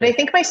I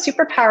think my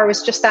superpower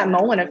was just that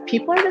moment of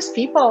people are just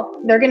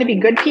people. They're going to be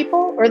good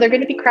people or they're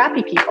going to be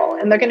crappy people.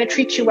 And they're going to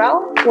treat you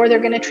well or they're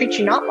going to treat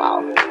you not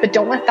well. But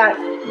don't let that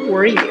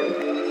worry you.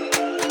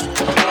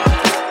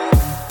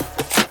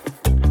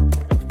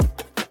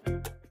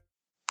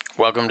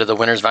 Welcome to the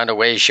Winners Find a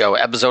Way Show,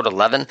 episode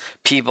 11,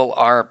 People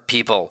Are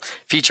People,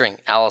 featuring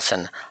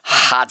Alyson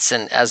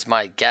Hodson as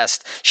my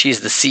guest.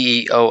 She's the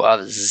CEO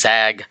of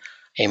ZAG,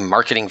 a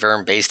marketing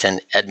firm based in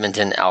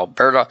Edmonton,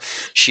 Alberta.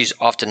 She's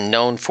often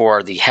known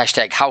for the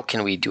hashtag, how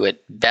can we do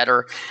it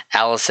better?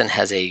 Alyson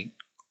has a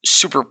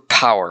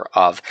superpower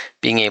of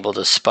being able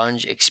to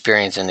sponge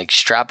experience and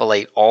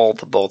extrapolate all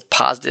the both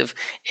positive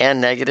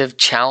and negative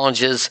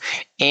challenges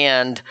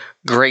and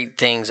great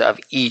things of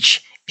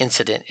each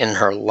incident in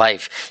her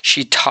life.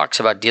 She talks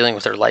about dealing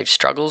with her life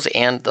struggles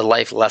and the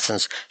life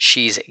lessons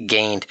she's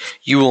gained.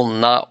 You will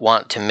not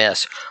want to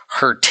miss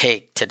her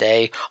take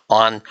today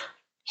on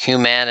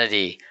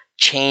humanity,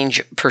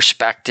 change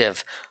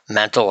perspective,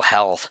 mental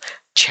health,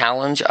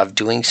 challenge of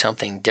doing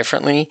something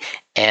differently,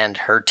 and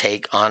her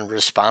take on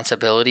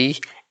responsibility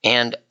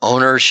and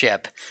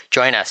ownership.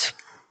 Join us.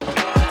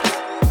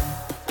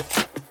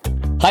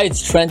 Hi,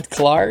 it's Trent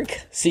Clark,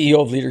 CEO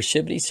of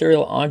Leadershipity,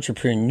 serial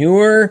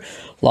entrepreneur,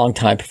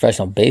 longtime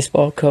professional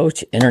baseball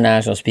coach,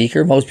 international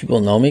speaker. Most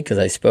people know me because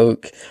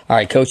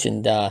I coached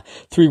in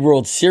 3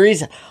 World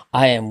Series.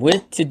 I am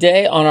with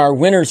today on our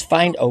Winners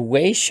Find a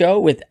Way show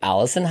with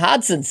Alyson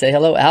Hodson. Say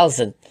hello,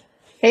 Alyson.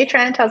 Hey,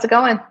 Trent. How's it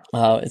going?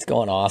 It's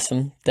going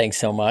awesome. Thanks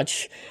so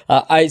much.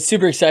 I'm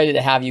super excited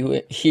to have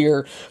you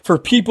here. For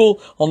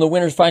people on the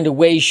Winners Find a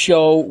Way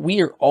show,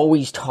 we are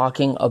always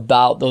talking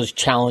about those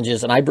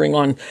challenges, and I bring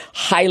on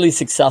highly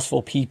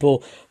successful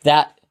people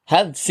that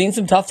have seen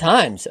some tough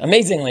times,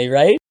 amazingly,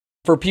 right?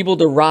 For people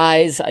to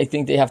rise, I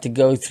think they have to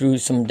go through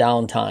some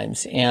down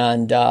times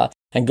and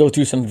go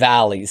through some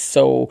valleys.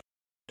 So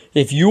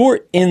if you're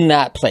in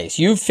that place,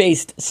 you've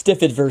faced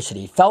stiff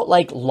adversity, felt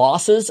like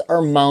losses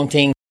are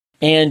mounting,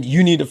 and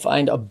you need to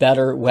find a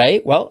better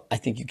way, well, I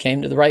think you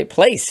came to the right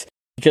place.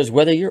 Because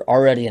whether you're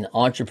already an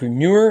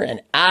entrepreneur, an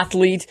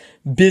athlete,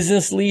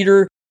 business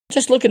leader,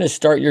 just looking to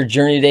start your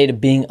journey today to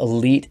being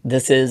elite,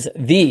 this is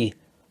the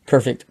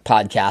perfect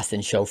podcast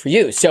and show for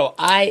you. So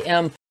I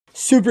am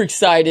super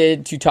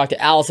excited to talk to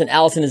Alyson.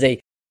 Alyson is a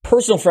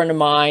personal friend of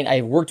mine.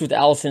 I've worked with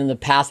Alyson in the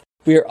past.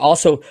 We are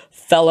also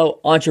fellow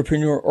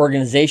entrepreneur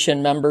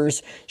organization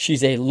members.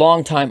 She's a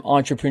longtime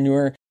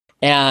entrepreneur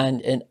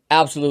and an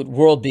absolute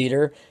world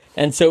beater.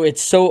 And so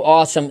it's so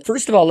awesome.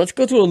 First of all, let's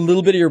go through a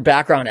little bit of your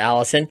background,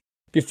 Alyson.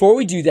 Before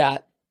we do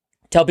that,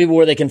 tell people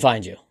where they can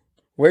find you.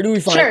 Where do we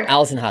find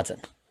Alyson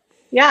Hodson?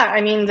 Yeah,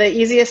 I mean, the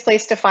easiest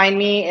place to find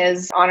me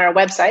is on our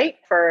website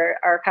for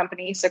our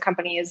company. So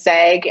company is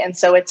ZAG. And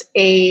so it's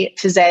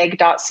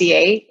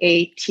a2zag.ca,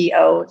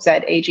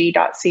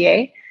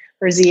 ATOZAG.ca.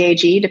 or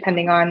ZAG,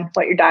 depending on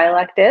what your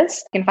dialect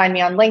is. You can find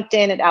me on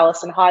LinkedIn at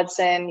Alyson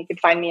Hodson. You can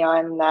find me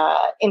on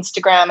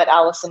Instagram at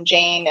Alyson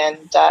Jane. And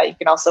you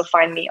can also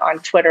find me on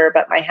Twitter,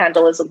 but my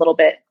handle is a little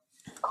bit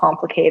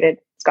complicated.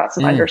 It's got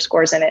some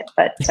underscores in it,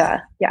 but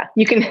yeah,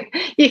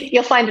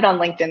 you'll find it on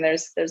LinkedIn.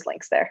 There's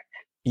links there.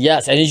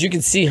 Yes, and as you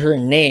can see her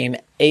name,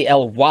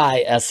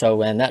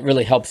 Alyson, that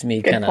really helps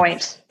me kind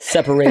of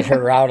separate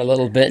her out a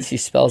little bit. She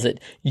spells it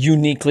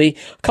uniquely.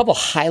 A couple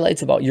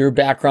highlights about your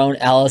background,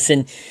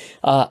 Alyson.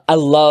 I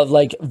love,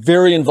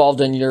 very involved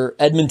in your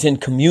Edmonton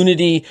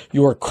community,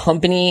 your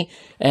company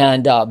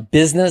and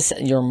business,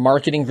 your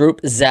marketing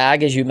group,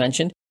 ZAG, as you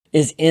mentioned,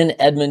 is in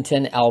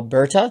Edmonton,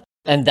 Alberta.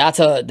 And that's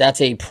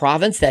a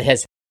province that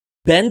has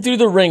been through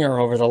the ringer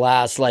over the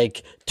last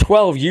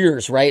 12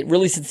 years, right?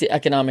 Really since the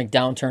economic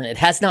downturn. It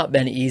has not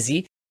been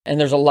easy. And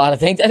there's a lot of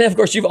things. And of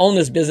course, you've owned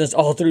this business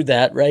all through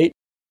that, right?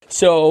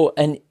 So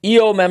an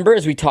EO member,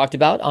 as we talked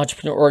about,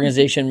 entrepreneur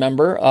organization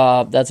member,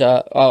 that's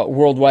a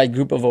worldwide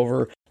group of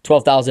over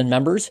 12,000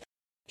 members.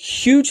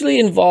 Hugely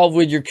involved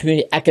with your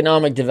community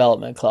economic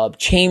development club,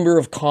 Chamber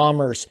of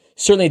Commerce,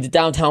 certainly the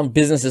Downtown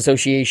Business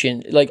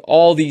Association,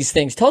 all these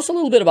things. Tell us a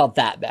little bit about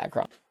that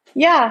background.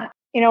 Yeah.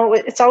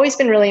 It's always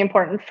been really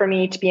important for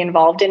me to be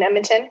involved in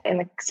Edmonton, in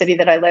the city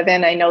that I live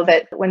in. I know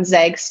that when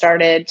ZAG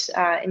started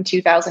in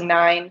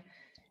 2009,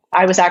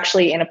 I was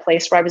actually in a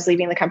place where I was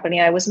leaving the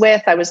company I was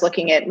with. I was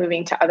looking at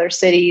moving to other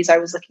cities. I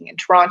was looking in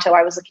Toronto.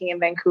 I was looking in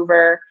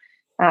Vancouver.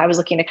 I was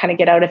looking to kind of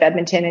get out of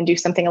Edmonton and do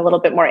something a little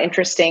bit more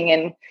interesting.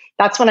 And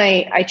that's when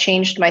I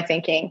changed my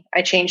thinking.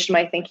 I changed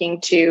my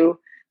thinking to,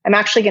 I'm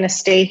actually going to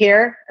stay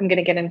here. I'm going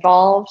to get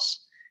involved.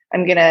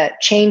 I'm going to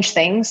change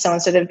things. So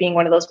instead of being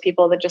one of those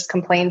people that just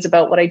complains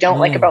about what I don't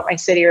like about my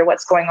city or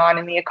what's going on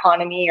in the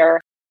economy or,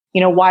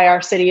 why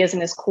our city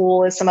isn't as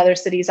cool as some other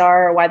cities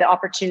are or why the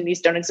opportunities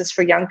don't exist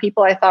for young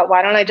people, I thought,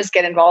 why don't I just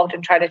get involved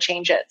and try to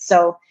change it?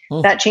 So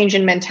that change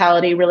in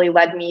mentality really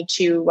led me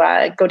to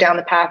go down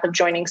the path of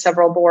joining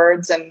several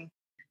boards and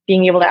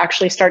being able to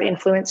actually start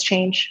influence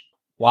change.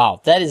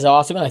 Wow, that is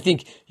awesome. And I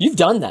think you've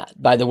done that,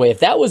 by the way. If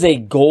that was a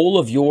goal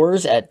of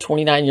yours at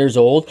 29 years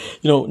old,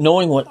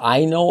 knowing what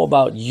I know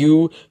about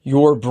you,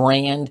 your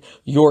brand,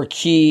 your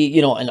key,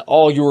 and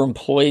all your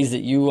employees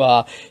that you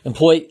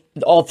employ,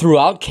 all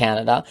throughout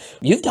Canada.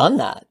 You've done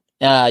that.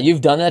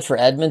 You've done that for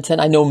Edmonton.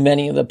 I know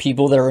many of the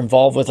people that are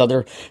involved with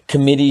other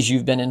committees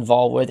you've been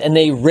involved with, and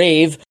they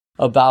rave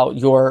about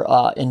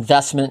your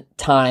investment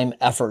time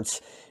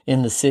efforts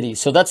in the city.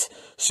 So that's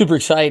super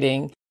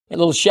exciting. A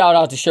little shout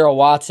out to Cheryl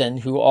Watson,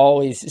 who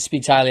always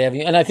speaks highly of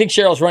you. And I think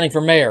Cheryl's running for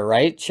mayor,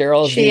 right? She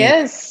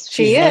is.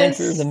 She's running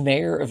for the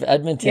mayor of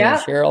Edmonton. Yeah.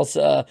 Cheryl's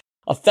a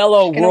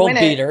fellow world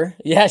beater.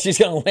 Yeah, she's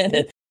going to win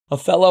it. A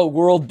fellow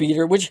world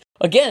beater, which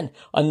again,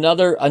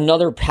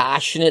 another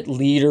passionate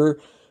leader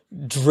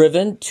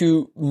driven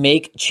to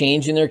make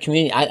change in their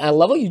community. I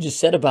love what you just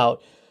said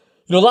about,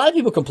 a lot of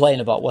people complain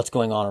about what's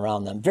going on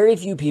around them. Very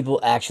few people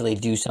actually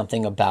do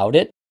something about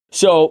it.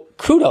 So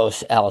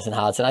kudos, Alyson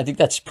Hodson. I think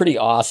that's pretty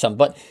awesome.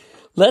 But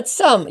let's,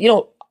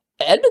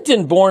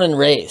 Edmonton born and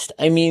raised.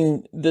 I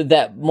mean,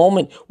 that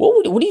moment,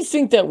 what do you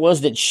think that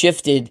was that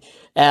shifted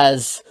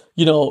as,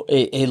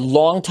 a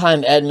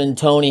longtime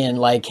Edmontonian,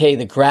 like, hey,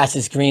 the grass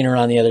is greener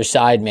on the other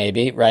side,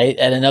 maybe, right?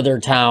 At another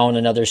town,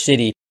 another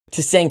city,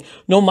 to saying,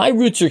 no, my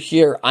roots are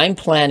here. I'm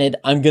planted.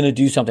 I'm going to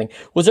do something.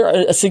 Was there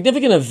a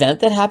significant event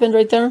that happened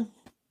right there?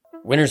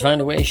 Winners Find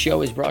a Way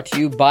show is brought to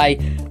you by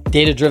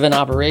Data-Driven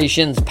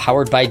Operations,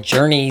 powered by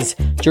Journeys.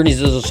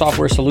 Journeys is a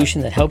software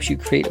solution that helps you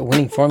create a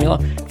winning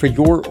formula for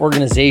your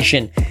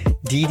organization.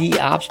 DD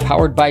Ops,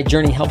 powered by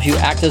Journey, helps you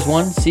act as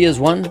one, see as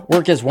one,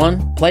 work as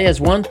one, play as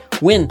one,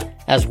 win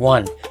as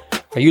one.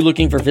 Are you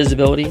looking for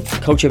visibility,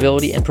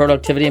 coachability, and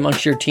productivity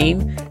amongst your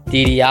team?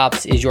 DD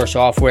Ops is your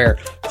software.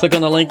 Click on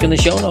the link in the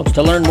show notes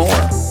to learn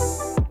more.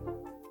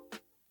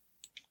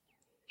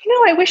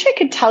 I wish I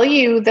could tell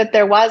you that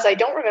there was. I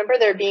don't remember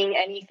there being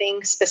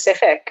anything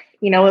specific.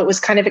 It was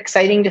kind of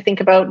exciting to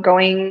think about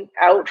going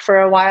out for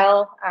a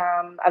while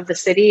of the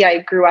city. I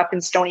grew up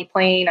in Stony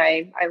Plain.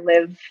 I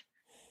live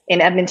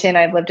in Edmonton.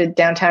 I've lived in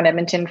downtown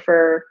Edmonton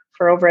for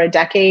over a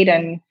decade.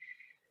 And,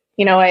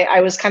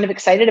 I was kind of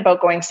excited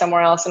about going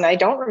somewhere else. And I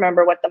don't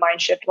remember what the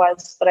mind shift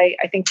was, but I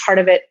think part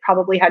of it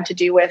probably had to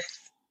do with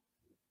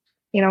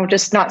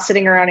just not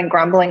sitting around and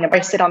grumbling.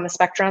 I sit on the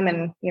spectrum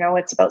and,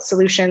 it's about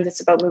solutions.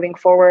 It's about moving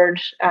forward.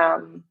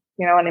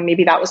 And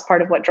maybe that was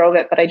part of what drove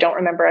it, but I don't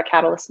remember a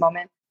catalyst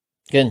moment.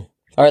 Good.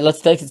 All right, let's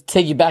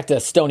take you back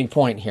to Stony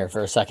Point here for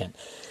a second.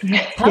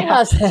 Stony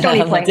Plain.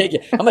 I'm going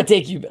to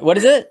take you. What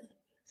is it?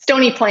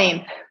 Stony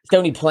Plain.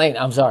 Stony Plain.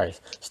 I'm sorry.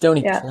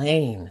 Stony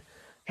Plain.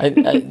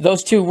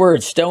 Those two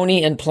words,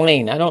 Stony and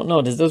Plain. I don't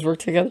know. Does those work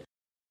together?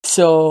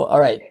 So,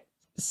 all right.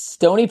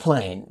 Stony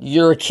Plain,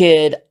 you're a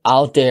kid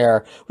out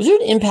there. Was there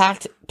an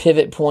impact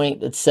pivot point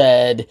that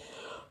said,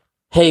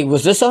 hey,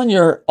 was this on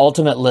your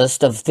ultimate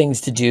list of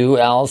things to do,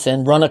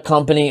 Alyson? Run a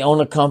company,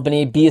 own a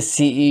company, be a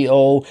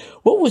CEO.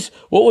 What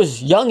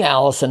was young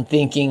Alyson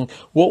thinking?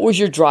 What was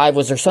your drive?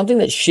 Was there something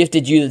that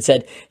shifted you that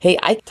said, hey,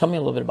 tell me a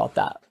little bit about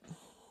that?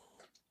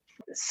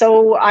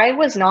 So I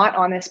was not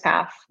on this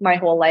path my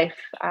whole life.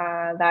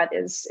 That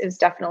is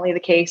definitely the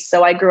case.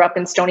 So I grew up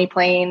in Stony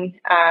Plain,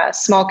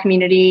 small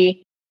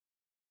community,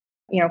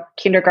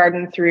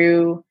 kindergarten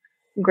through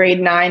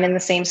grade 9 in the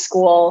same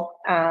school.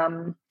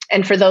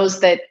 And for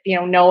those that,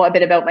 know a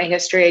bit about my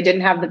history, I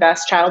didn't have the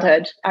best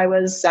childhood. I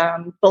was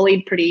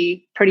bullied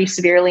pretty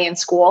severely in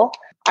school.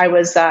 I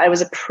was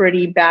a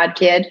pretty bad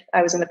kid.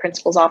 I was in the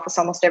principal's office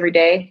almost every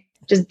day.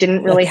 Just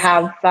didn't really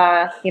have,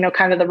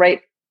 kind of the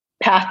right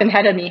path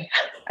ahead of me.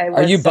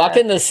 Are you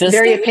bucking the system?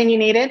 Very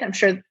opinionated. I'm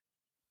sure.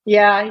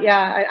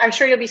 Yeah. I'm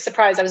sure you'll be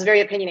surprised. I was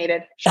very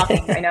opinionated.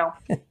 Shocking, I know.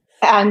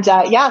 And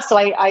so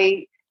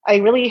I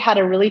really had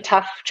a really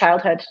tough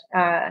childhood,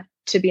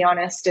 to be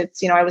honest.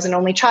 It's, I was an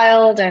only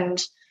child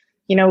and,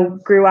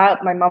 grew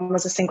up. My mom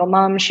was a single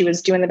mom. She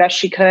was doing the best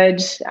she could,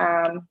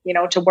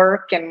 to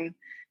work and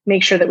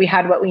make sure that we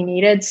had what we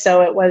needed.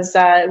 So it was,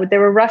 there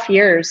were rough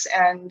years.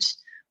 And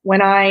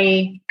when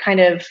I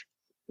kind of,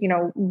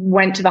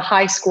 went to the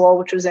high school,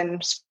 which was in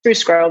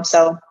Spruce Grove.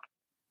 So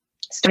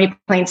Stony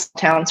Plain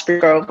town, Spruce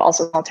Grove,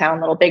 also a small town,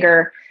 a little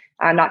bigger,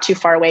 not too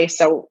far away.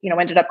 So,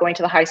 ended up going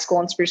to the high school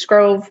in Spruce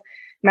Grove,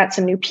 met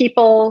some new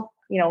people,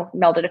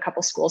 melded a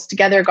couple schools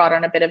together, got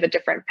on a bit of a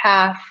different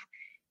path.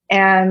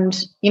 And,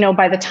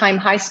 by the time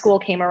high school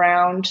came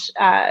around,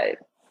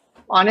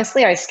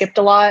 honestly, I skipped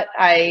a lot.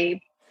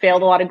 I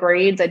failed a lot of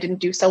grades. I didn't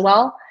do so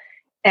well.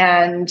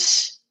 And,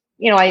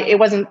 it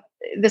wasn't,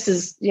 this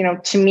is,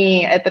 to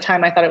me at the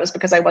time, I thought it was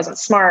because I wasn't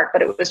smart,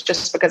 but it was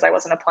just because I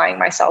wasn't applying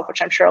myself,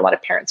 which I'm sure a lot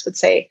of parents would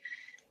say,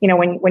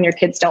 when your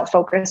kids don't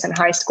focus in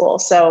high school,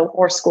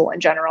 or school in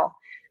general.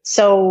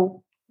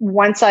 So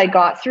once I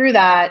got through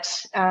that,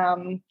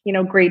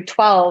 grade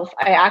 12,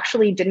 I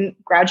actually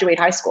didn't graduate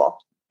high school.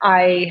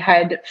 I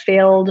had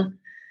failed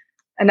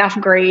enough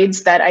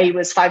grades that I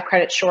was 5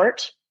 credits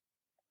short.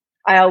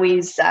 I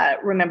always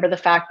remember the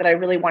fact that I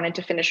really wanted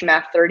to finish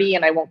Math 30,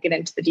 and I won't get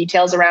into the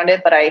details around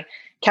it, but I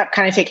kept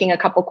kind of taking a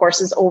couple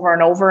courses over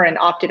and over and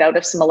opted out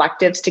of some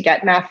electives to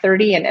get Math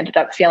 30 and ended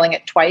up failing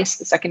it twice,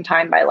 the second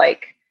time by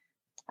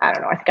I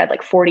don't know, I think I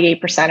had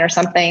 48% or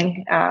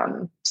something.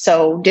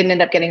 So didn't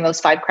end up getting those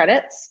 5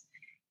 credits.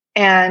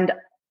 And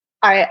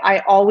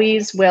I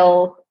always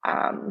will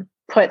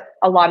put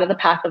a lot of the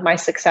path of my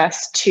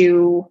success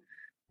to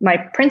my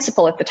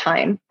principal at the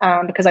time,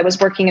 because I was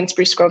working in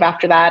Spruce Grove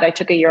after that. I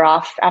took a year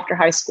off after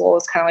high school. It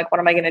was kind of like, what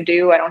am I going to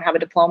do? I don't have a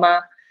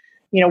diploma.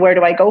 Where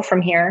do I go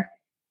from here?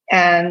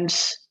 And,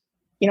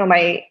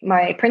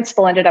 my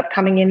principal ended up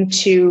coming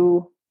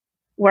into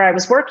where I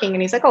was working,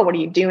 and he's like, oh, what are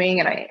you doing?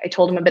 And I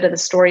told him a bit of the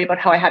story about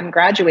how I hadn't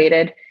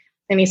graduated.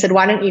 And he said,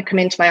 why don't you come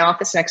into my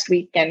office next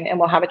week and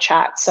we'll have a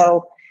chat.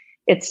 So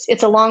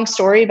it's a long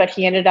story, but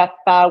he ended up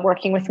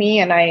working with me,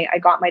 and I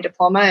got my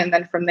diploma. And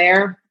then from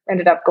there,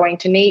 ended up going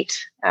to NAIT,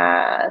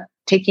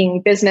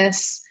 taking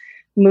business,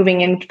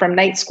 moving in from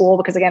night school,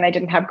 because again, I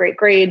didn't have great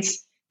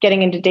grades,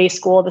 getting into day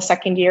school the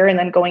second year, and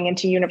then going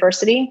into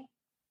university.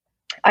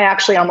 I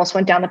actually almost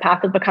went down the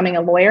path of becoming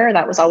a lawyer.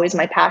 That was always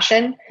my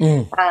passion.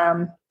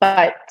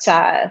 But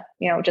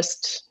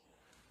just,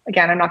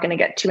 again, I'm not going to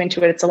get too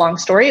into it. It's a long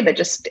story, but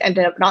just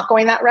ended up not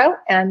going that route.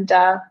 And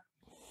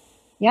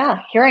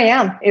here I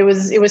am. It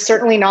was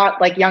certainly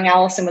not like young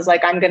Alyson was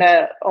like, I'm going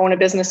to own a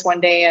business one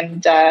day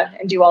and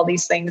do all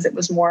these things. It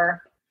was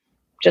more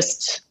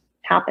just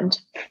happened.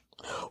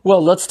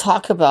 Well, let's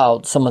talk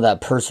about some of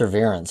that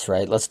perseverance,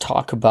 right? Let's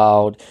talk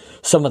about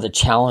some of the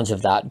challenge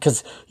of that,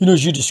 because,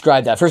 as you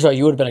described that, first of all,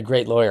 you would have been a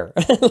great lawyer.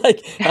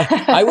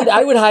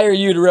 I would hire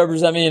you to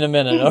represent me in a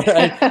minute. All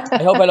right.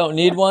 I hope I don't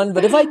need one,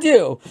 but if I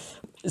do.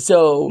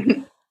 So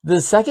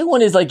the second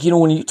one is like,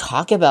 when you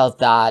talk about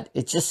that,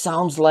 it just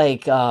sounds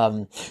like,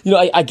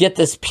 I get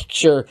this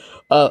picture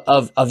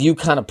of you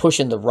kind of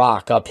pushing the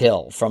rock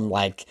uphill from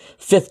like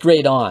fifth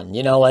grade on,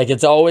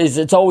 it's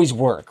always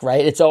work,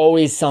 right? It's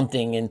always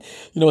something, and,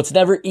 it's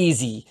never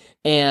easy.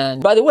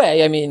 And by the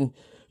way, I mean,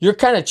 you're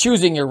kind of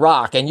choosing your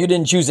rock, and you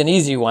didn't choose an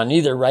easy one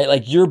either, right?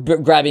 Like you're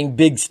grabbing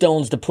big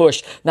stones to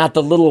push, not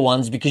the little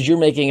ones, because you're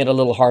making it a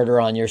little harder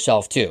on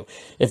yourself too,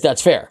 if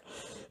that's fair.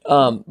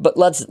 But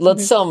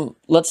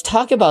let's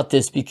talk about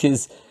this,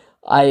 because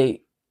don't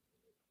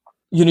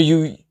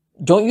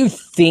you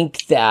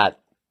think that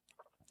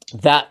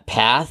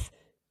path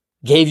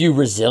gave you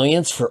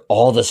resilience for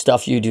all the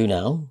stuff you do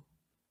now?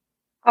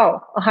 Oh,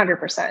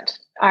 100%.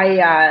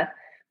 I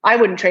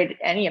wouldn't trade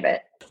any of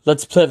it.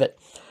 Let's pivot.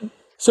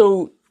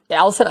 So,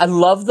 Alyson, I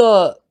love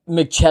the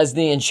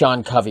McChesney and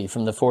Sean Covey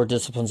from the 4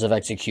 Disciplines of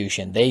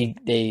Execution.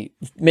 They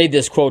made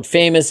this quote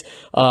famous: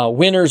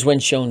 winners, when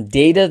shown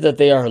data that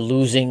they are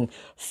losing,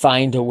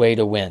 find a way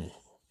to win.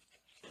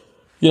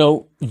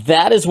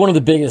 That is one of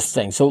the biggest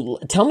things. So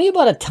tell me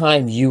about a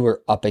time you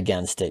were up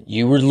against it.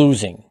 You were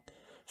losing,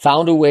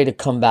 found a way to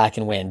come back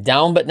and win,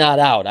 down but not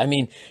out. I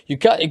mean, you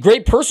got a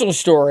great personal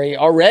story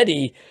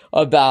already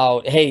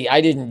about, hey,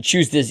 I didn't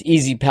choose this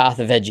easy path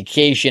of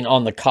education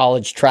on the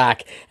college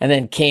track and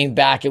then came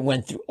back and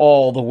went through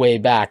all the way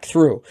back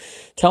through.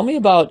 Tell me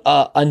about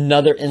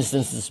another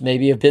instance,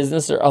 maybe of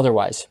business or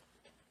otherwise.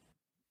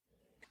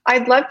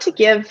 I'd love to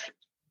give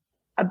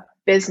a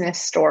business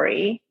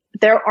story.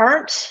 There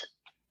aren't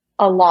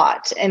a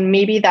lot, and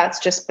maybe that's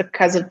just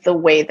because of the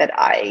way that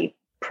I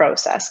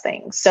process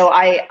things. So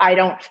I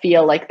don't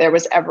feel like there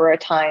was ever a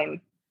time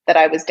that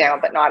I was down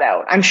but not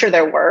out. I'm sure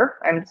there were.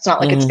 It's not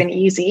like it's been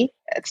easy.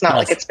 It's not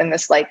like it's been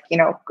this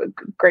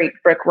great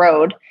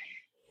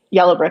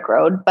yellow brick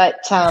road. But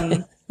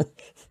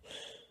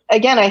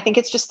again, I think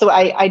it's just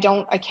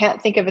I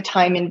can't think of a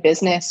time in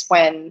business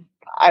when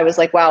I was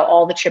like, wow,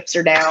 all the chips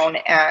are down,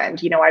 and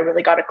I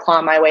really got to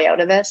claw my way out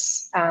of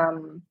this.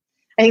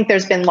 I think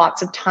there's been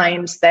lots of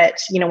times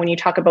that, when you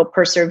talk about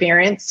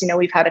perseverance,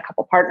 we've had a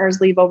couple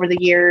partners leave over the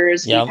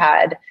years. Yep. We've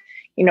had,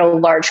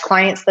 large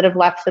clients that have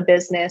left the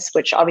business,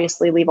 which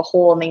obviously leave a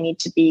hole and they need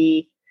to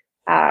be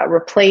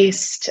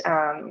replaced.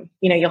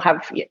 You'll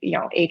have,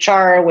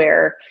 HR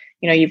where,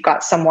 you've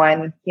got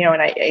someone,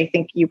 and I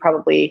think you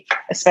probably,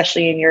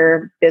 especially in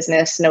your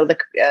business, know the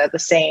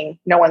saying,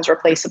 no one's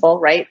replaceable,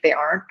 right? They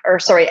aren't, or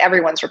sorry,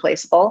 everyone's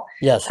replaceable.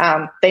 Yes.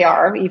 They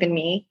are, even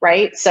me,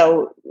 right?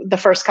 So the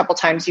first couple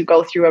times you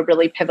go through a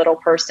really pivotal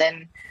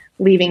person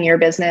leaving your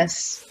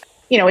business,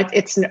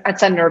 it's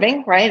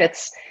unnerving, right?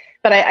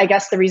 But I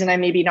guess the reason I'm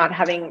maybe not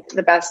having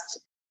the best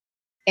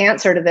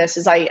answer to this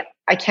is I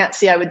can't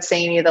see I would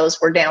say any of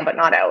those were down but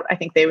not out. I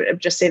think they would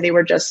just say they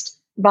were just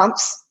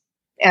bumps.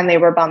 And they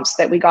were bumps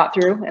that we got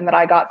through and that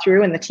I got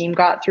through and the team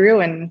got through.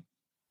 And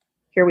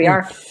here we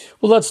are.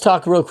 Well, let's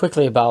talk real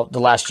quickly about the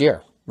last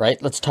year, right?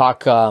 Let's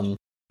talk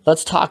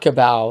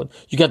about,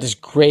 you got this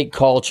great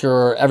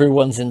culture.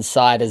 Everyone's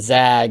inside a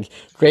ZAG,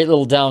 great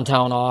little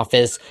downtown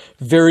office,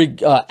 very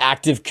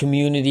active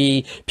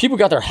community. People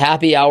got their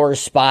happy hour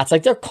spots.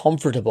 Like they're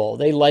comfortable.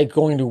 They like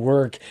going to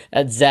work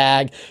at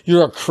ZAG.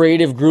 You're a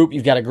creative group.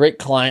 You've got a great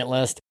client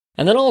list.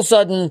 And then all of a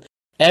sudden,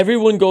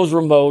 everyone goes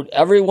remote.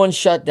 Everyone's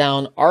shut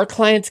down. Our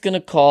client's going to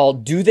call.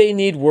 Do they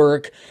need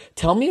work?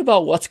 Tell me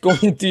about what's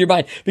going through your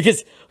mind.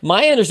 Because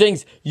my understanding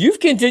is you've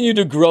continued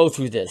to grow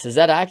through this. Is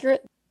that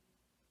accurate?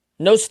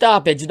 No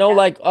stoppage. No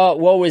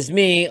woe is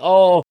me.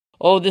 Oh,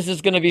 this is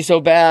going to be so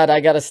bad.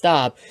 I got to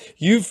stop.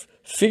 You've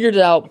figured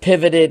it out,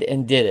 pivoted,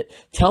 and did it.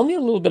 Tell me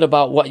a little bit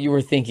about what you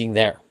were thinking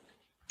there.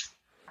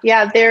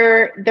 Yeah,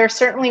 there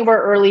certainly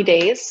were early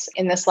days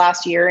in this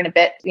last year and a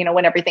bit,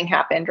 when everything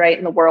happened, right?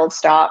 And the world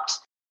stopped.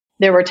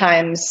 There were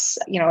times,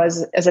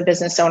 as a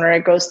business owner,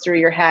 it goes through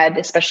your head,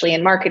 especially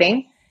in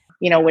marketing,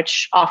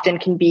 which often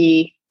can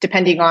be,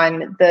 depending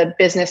on the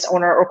business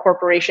owner or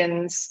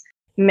corporation's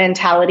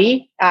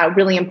mentality,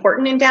 really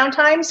important in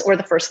downtimes, or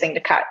the first thing to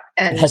cut.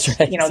 And That's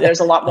right. there's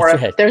a lot more That's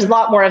of right. there's a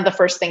lot more of the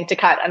first thing to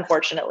cut,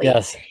 unfortunately.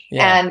 Yes.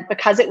 Yeah. And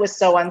because it was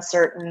so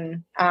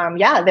uncertain,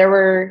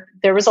 there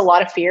was a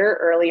lot of fear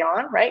early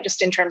on, right?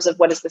 Just in terms of,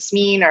 what does this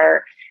mean?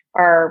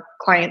 Are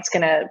clients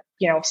going to,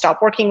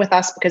 stop working with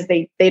us because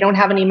they don't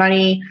have any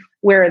money?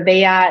 Where are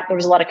they at? There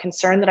was a lot of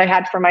concern that I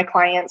had for my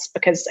clients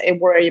because I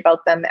worry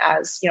about them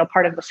as,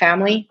 part of the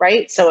family,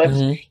 right? So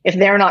if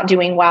they're not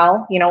doing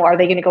well, are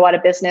they going to go out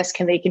of business?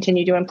 Can they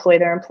continue to employ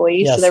their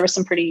employees? Yes. So there were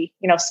some pretty,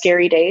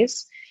 scary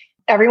days.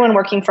 Everyone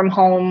working from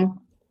home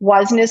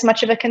wasn't as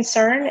much of a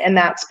concern. And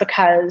that's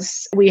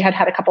because we had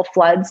a couple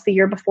floods the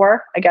year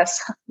before, I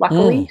guess,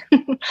 luckily.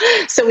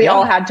 So we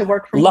all had to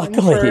work from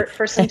home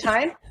for some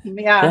time.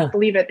 Yeah.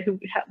 Believe it.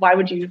 Why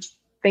would you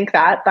think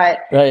that? But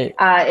right.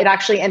 It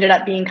actually ended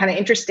up being kind of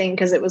interesting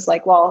because it was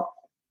like, well,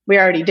 we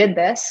already did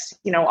this,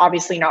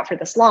 obviously not for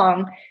this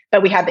long,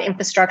 but we had the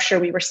infrastructure,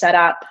 we were set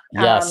up.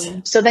 Yes.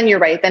 So then you're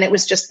right. Then it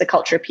was just the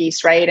culture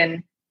piece, right?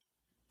 And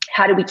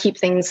how do we keep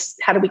things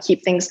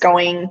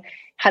going?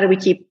 How do we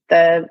keep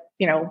the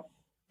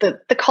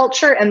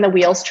culture and the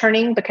wheels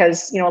turning?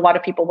 Because, a lot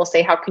of people will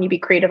say, how can you be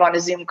creative on a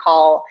Zoom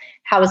call?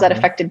 How has that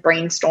affected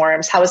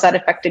brainstorms? How has that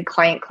affected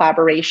client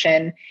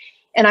collaboration?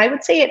 And I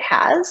would say it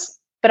has,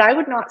 but I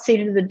would not say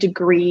to the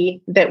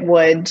degree that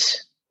would,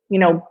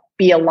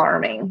 be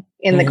alarming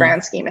in the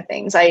grand scheme of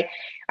things. I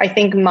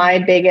think my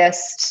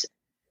biggest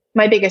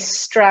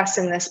stress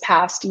in this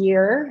past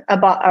year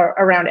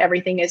around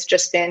everything has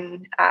just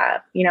been,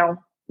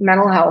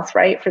 mental health,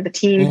 right? For the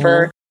team,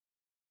 for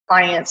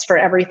clients, for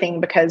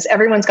everything, because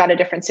everyone's got a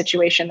different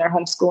situation. They're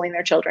homeschooling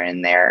their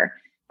children. They're,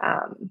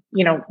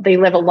 they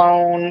live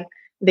alone.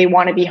 They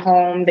want to be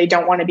home. They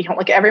don't want to be home.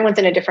 Like, everyone's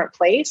in a different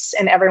place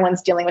and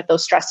everyone's dealing with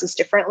those stresses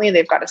differently.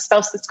 They've got a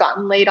spouse that's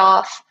gotten laid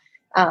off.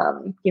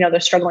 They're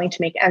struggling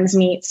to make ends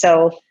meet.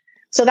 So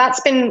that's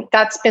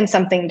been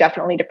something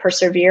definitely to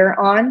persevere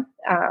on,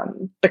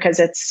 because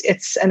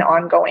it's an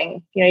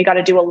ongoing, you got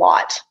to do a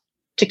lot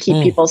to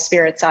keep people's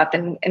spirits up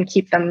and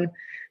keep them,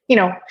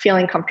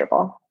 feeling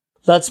comfortable.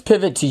 Let's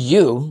pivot to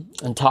you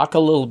and talk a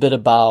little bit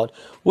about,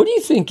 what do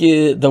you think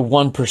is the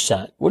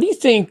 1%? What do you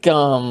think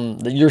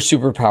your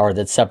superpower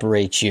that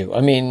separates you? I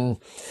mean,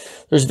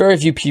 there's very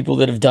few people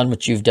that have done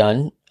what you've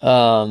done,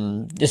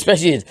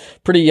 especially at a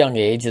pretty young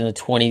age in the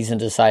 20s, and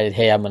decided,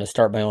 hey, I'm going to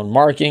start my own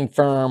marketing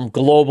firm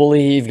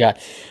globally. You've got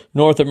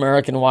North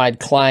American-wide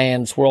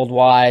clients,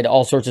 worldwide,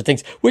 all sorts of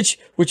things, which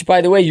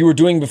by the way, you were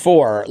doing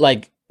before,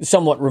 like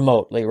somewhat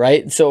remotely,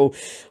 right? So,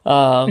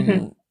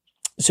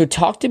 So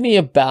talk to me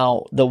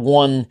about the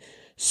one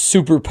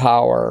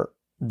superpower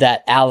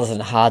that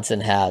Alyson Hodson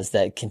has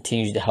that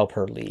continues to help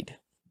her lead.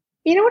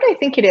 You know what I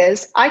think it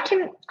is? I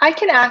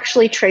can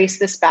actually trace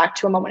this back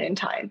to a moment in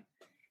time.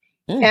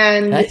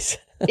 And nice.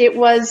 it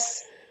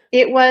was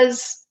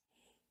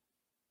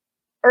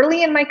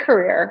early in my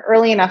career,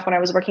 early enough when I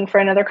was working for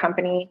another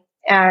company,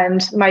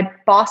 and my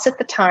boss at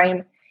the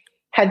time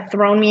had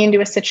thrown me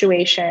into a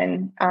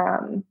situation,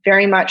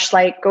 very much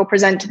like, go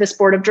present to this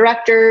board of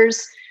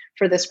directors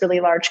for this really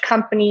large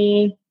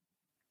company,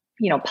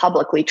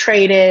 publicly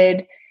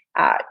traded,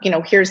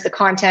 here's the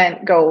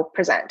content, go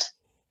present.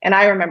 And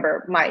I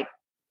remember my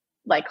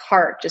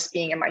heart just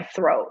being in my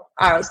throat.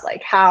 I was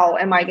like, how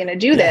am I going to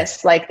do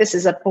this? Like, this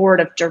is a board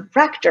of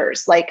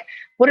directors. Like,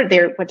 what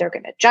they're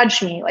going to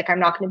judge me? Like, I'm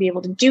not going to be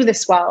able to do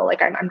this well.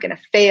 Like, I'm going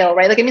to fail,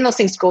 right? Like, I mean, those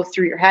things go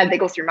through your head. They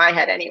go through my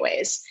head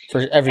anyways.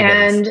 For everybody.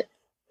 And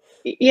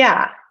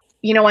yeah,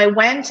 I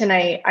went and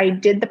I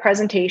did the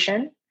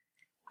presentation.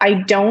 I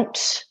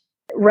don't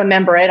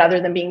remember it other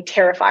than being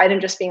terrified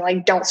and just being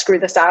like, don't screw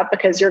this up,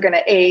 because you're going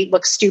to A,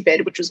 look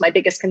stupid, which was my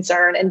biggest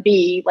concern, and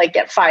B,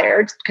 get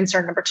fired,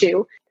 concern number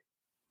 2.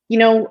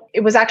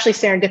 It was actually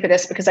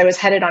serendipitous because I was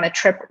headed on a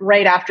trip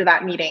right after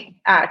that meeting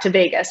to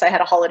Vegas. I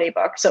had a holiday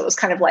book. So it was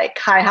kind of like,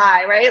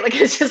 hi, right? Like,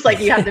 it's just like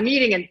you have the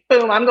meeting and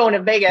boom, I'm going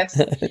to Vegas.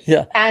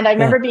 Yeah. And I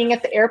remember being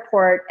at the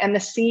airport, and the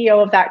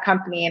CEO of that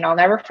company, and I'll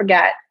never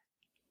forget,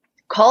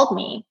 called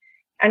me.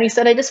 And he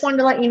said, I just wanted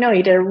to let you know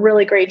you did a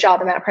really great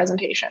job in that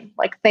presentation.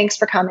 Like, thanks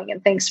for coming,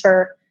 and thanks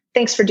for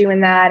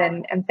doing that.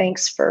 And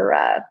thanks for,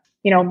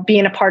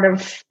 being a part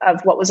of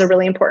what was a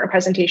really important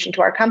presentation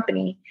to our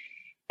company.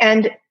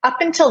 And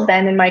up until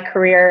then in my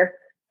career,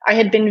 I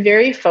had been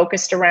very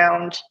focused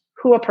around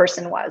who a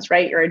person was,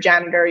 right? You're a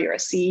janitor, you're a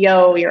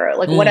CEO, you're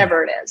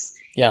whatever it is.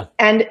 Yeah.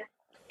 And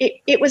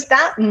it was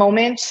that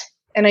moment,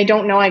 and I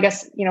don't know, I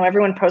guess,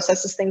 everyone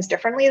processes things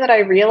differently, that I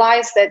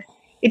realized that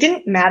it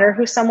didn't matter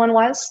who someone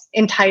was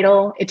in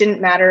title. It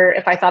didn't matter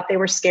if I thought they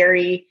were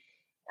scary.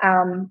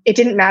 It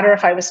didn't matter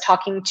if I was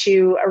talking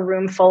to a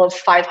room full of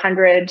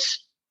 500,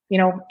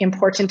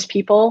 important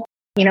people.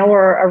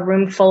 or a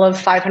room full of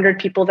 500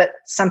 people that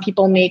some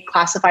people may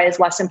classify as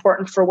less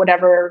important for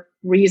whatever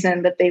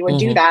reason that they would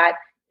do that.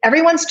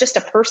 Everyone's just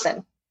a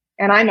person,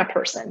 and I'm a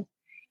person.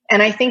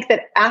 And I think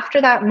that after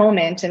that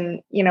moment,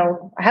 and,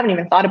 I haven't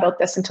even thought about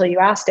this until you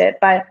asked it,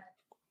 but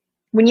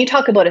when you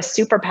talk about a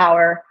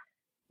superpower,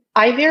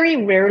 I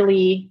very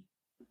rarely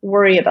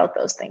worry about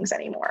those things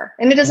anymore.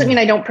 And it doesn't mean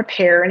I don't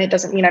prepare, and it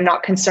doesn't mean I'm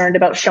not concerned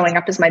about showing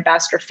up as my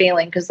best or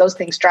failing, because those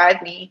things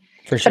drive me.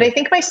 For sure. But I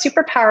think my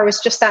superpower was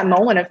just that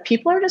moment of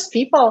people are just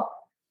people.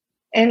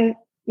 And,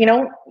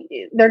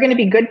 they're going to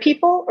be good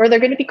people or they're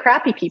going to be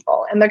crappy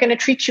people, and they're going to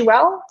treat you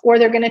well or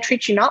they're going to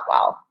treat you not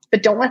well.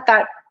 But don't let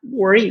that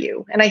worry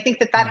you. And I think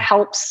that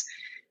helps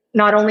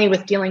not only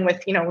with dealing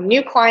with,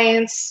 new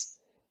clients,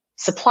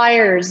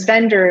 suppliers,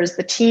 vendors,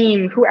 the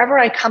team, whoever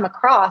I come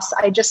across.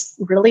 I just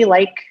really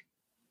like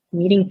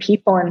meeting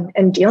people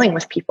and dealing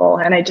with people.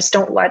 And I just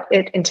don't let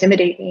it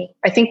intimidate me.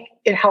 I think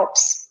it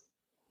helps.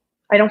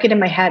 I don't get in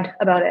my head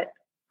about it.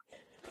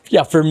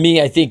 Yeah, for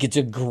me, I think it's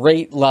a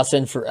great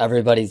lesson for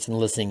everybody that's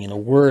listening.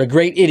 A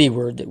great itty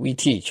word that we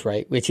teach,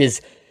 right? Which is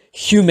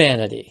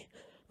humanity,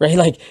 right?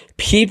 Like,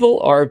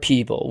 people are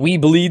people. We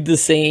bleed the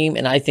same.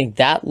 And I think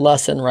that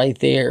lesson right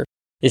there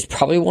is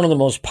probably one of the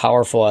most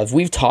powerful.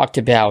 We've talked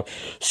about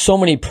so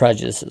many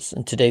prejudices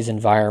in today's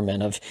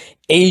environment of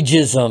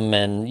ageism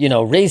and,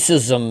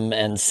 racism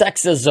and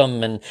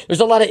sexism. And there's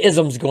a lot of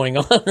isms going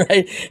on,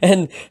 right?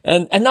 And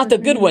not the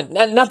good one,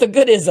 not the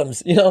good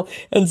isms,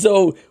 And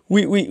so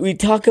we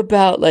talk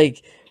about,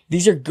 like,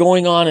 these are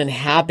going on and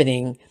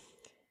happening.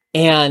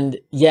 And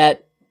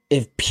yet,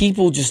 if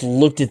people just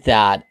looked at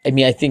that,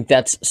 I think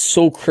that's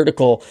so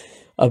critical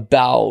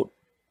about,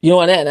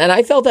 and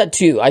I felt that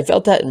too. I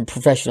felt that in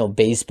professional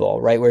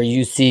baseball, right? Where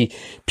you see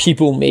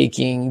people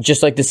making,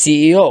 just like the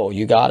CEO,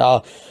 you got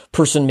a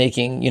person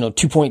making,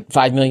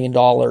 $2.5 million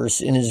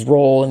in his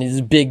role, and he's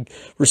a big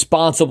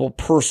responsible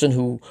person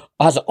who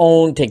has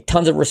to take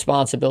tons of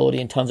responsibility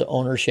and tons of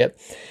ownership.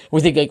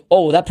 We think like,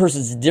 oh, that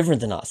person's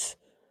different than us.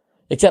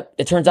 Except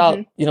it turns out,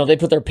 they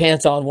put their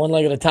pants on one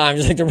leg at a time,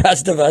 just like the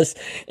rest of us.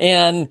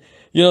 And,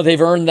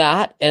 they've earned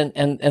that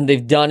and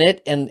they've done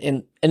it,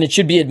 and it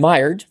should be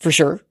admired for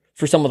sure,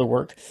 for some of the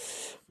work.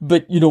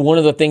 But, one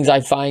of the things I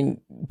find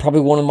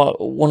probably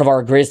one of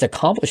our greatest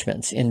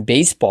accomplishments in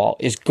baseball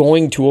is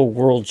going to a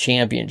world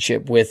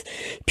championship with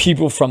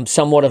people from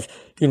somewhat of,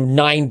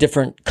 9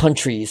 different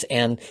countries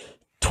and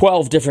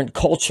 12 different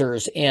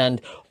cultures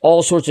and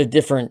all sorts of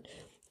different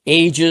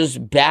ages,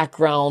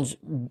 backgrounds,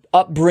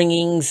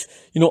 upbringings,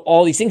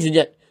 all these things. And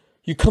yet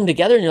you come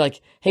together and you're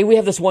like, hey, we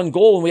have this one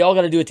goal and we all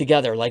got to do it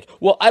together. Like,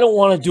 well, I don't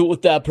want to do it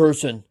with that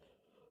person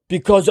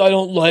because I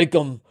don't like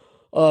them.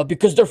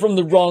 Because they're from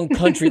the wrong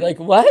country. Like,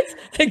 what?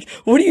 Like,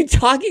 what are you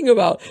talking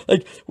about?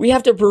 Like, we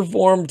have to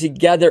perform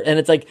together. And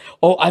it's like,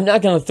 oh, I'm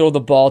not going to throw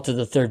the ball to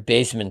the third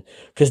baseman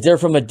because they're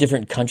from a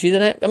different country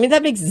than I. I mean,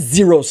 that makes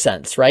zero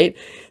sense, right?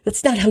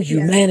 That's not how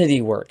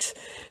humanity works.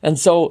 And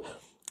so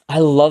I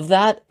love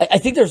that. I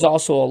think there's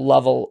also a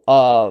level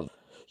of,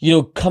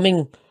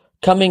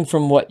 coming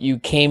from what you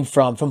came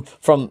from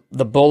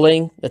the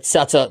bullying that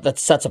sets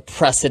a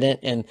precedent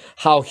in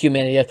how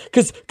humanity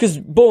is. Because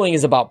bullying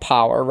is about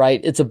power, right?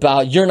 It's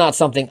about you're not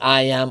something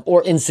I am,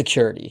 or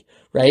insecurity,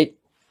 right?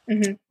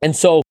 Mm-hmm. And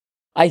so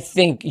I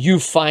think you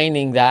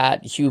finding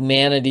that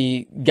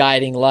humanity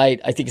guiding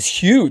light, I think is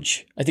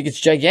huge. I think it's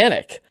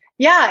gigantic.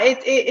 Yeah,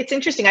 it's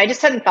interesting. I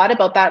just hadn't thought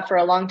about that for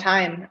a long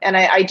time. And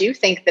I do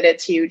think that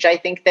it's huge. I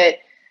think that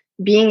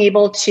being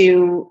able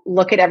to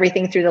look at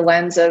everything through the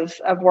lens of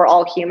we're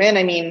all human.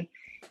 I mean,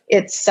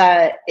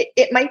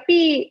 it might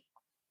be,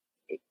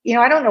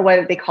 I don't know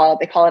what they call it.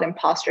 They call it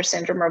imposter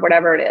syndrome or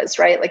whatever it is,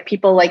 right? Like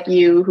people like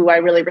you, who I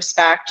really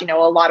respect, a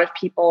lot of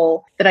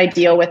people that I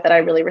deal with that I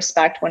really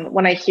respect,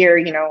 when I hear,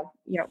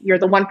 you're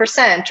the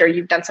 1%, or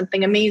you've done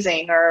something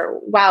amazing, or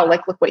wow,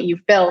 like, look what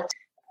you've built.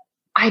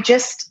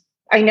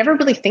 I never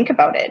really think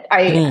about it.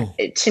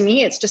 To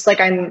me, it's just like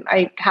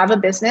I have a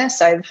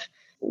business. I've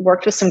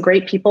worked with some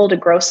great people to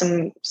grow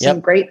some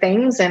great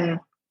things. And,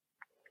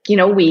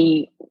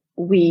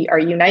 we are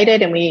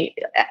united, and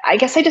I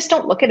guess I just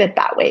don't look at it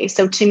that way.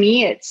 So to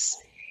me,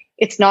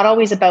 it's not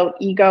always about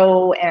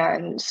ego,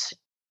 and it's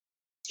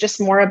just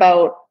more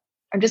about,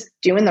 I'm just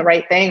doing the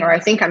right thing, or I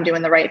think I'm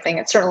doing the right thing.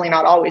 It's certainly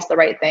not always the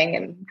right thing,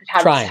 and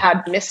have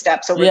had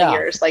missteps over the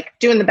years, like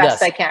doing the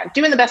best I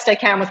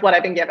can with what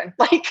I've been given.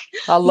 Like,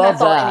 I love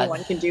that's all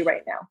anyone can do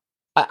right now.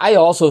 I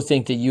also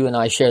think that you and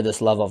I share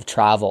this love of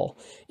travel,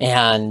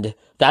 and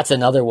that's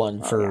another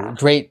one for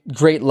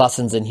great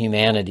lessons in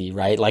humanity,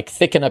 right? Like,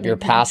 thicken up your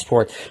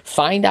passport,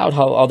 find out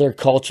how other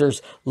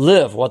cultures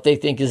live, what they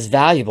think is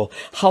valuable,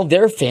 how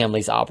their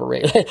families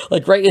operate.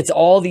 Like, right? It's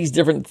all these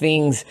different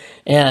things.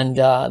 And,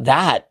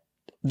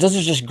 those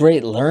are just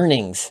great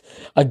learnings.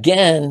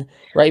 Again,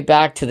 right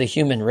back to the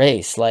human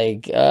race.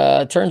 Like,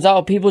 turns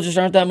out people just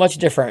aren't that much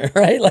different,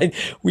 right? Like,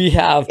 we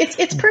have it's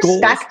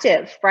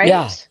perspective, goals. Right?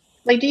 Yeah.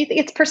 Like, do you think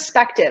it's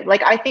perspective?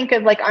 Like, I think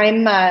of, like,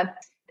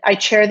 I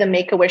chair the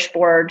Make-A-Wish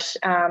board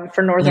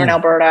for Northern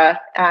Alberta,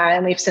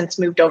 and we've since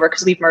moved over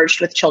because we've merged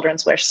with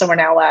Children's Wish. So we're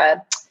now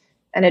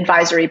an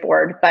advisory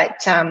board.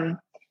 But,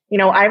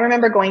 I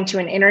remember going to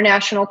an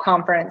international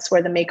conference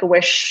where the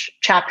Make-A-Wish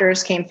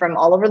chapters came from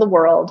all over the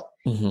world.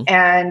 Mm-hmm.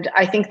 And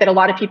I think that a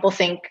lot of people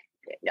think,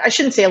 I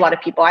shouldn't say a lot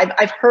of people,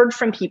 I've heard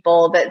from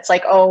people that it's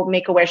like, oh,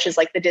 Make-A-Wish is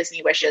like the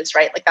Disney wishes,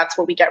 right? Like that's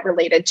what we get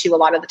related to a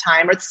lot of the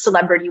time, or it's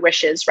celebrity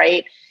wishes,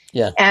 right?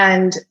 Yeah.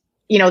 And,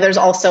 there's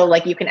also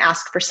like, you can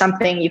ask for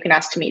something, you can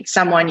ask to meet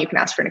someone, you can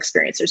ask for an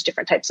experience. There's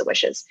different types of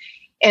wishes.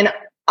 And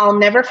I'll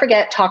never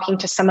forget talking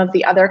to some of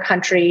the other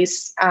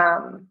countries,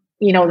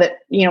 that,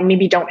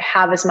 maybe don't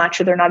have as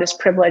much, or they're not as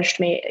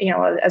privileged,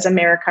 as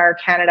America or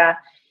Canada.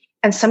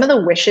 And some of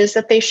the wishes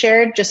that they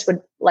shared just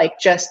would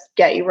just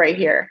get you right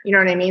here. You know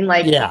what I mean?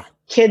 Like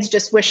kids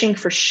just wishing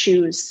for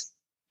shoes.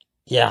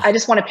 Yeah. I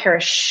just want a pair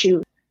of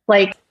shoes.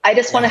 Like, I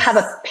just want to have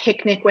a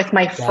picnic with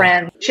my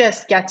friend.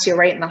 Just gets you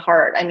right in the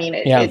heart. I mean,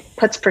 it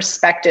puts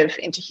perspective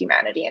into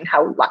humanity and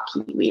how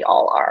lucky we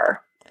all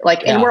are.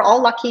 And we're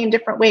all lucky in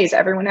different ways.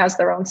 Everyone has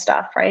their own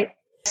stuff, right?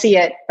 See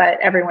it, but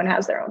everyone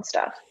has their own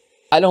stuff.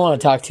 I don't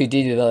want to talk too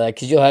deep about that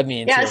because you'll have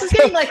me into this is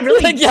getting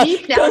really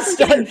deep now. This is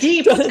getting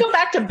deep. Let's go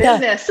back to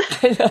business.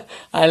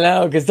 I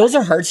know, because those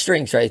are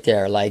heartstrings right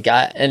there.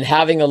 And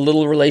having a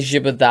little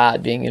relationship with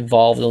that, being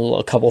involved in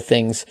a couple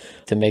things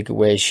to make a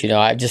wish.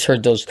 I've just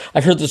heard those.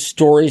 I've heard those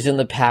stories in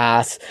the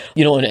past.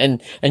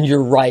 And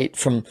you're right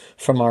from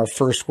our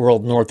first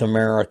world North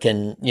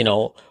American.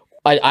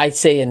 I'd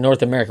say in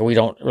North America we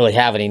don't really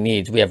have any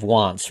needs. We have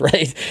wants,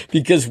 right?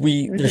 Because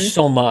there's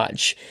so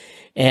much.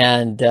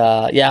 And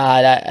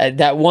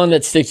that one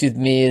that sticks with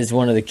me is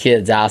one of the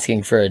kids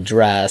asking for a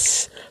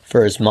dress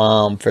for his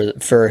mom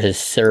for his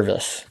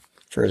service,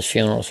 for his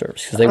funeral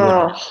service, because they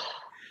wouldn't.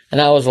 And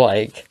I was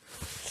like,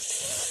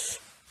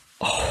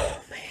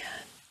 oh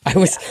man,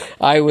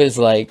 I was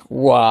like,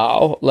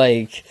 wow,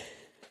 like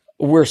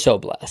we're so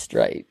blessed,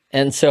 right?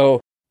 And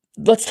so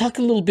let's talk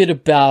a little bit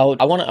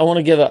about. I want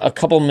to give a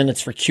couple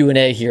minutes for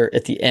Q&A here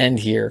at the end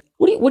here.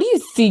 What do you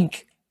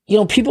think?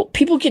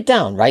 People get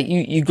down, right?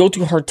 You go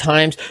through hard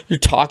times. You're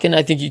talking.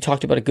 I think you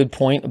talked about a good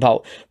point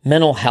about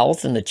mental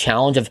health and the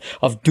challenge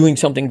of doing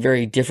something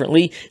very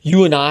differently.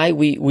 You and I,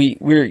 we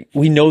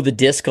know the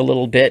disc a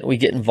little bit. We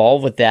get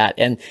involved with that,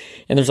 and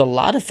there's a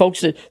lot of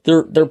folks that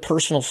their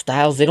personal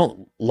styles. They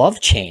don't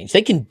love change.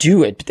 They can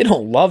do it, but they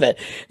don't love it.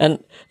 And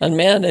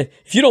man,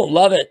 if you don't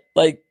love it,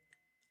 like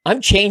I'm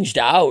changed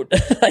out.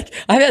 Like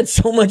I've had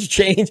so much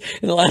change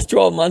in the last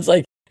 12 months.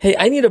 Like, hey,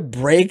 I need a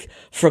break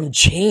from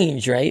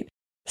change, right?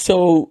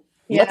 So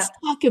let's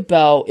talk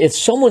about if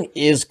someone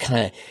is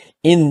kind of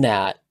in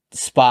that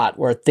spot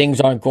where things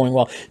aren't going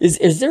well,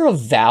 is there a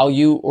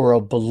value or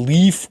a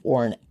belief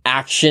or an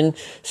action,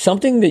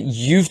 something that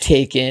you've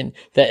taken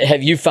that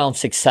have you found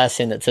success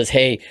in that says,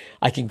 hey,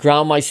 I can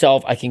ground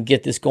myself, I can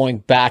get this going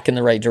back in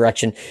the right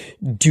direction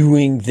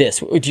doing this?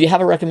 Do you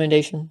have a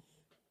recommendation?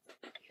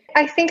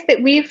 I think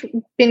that we've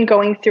been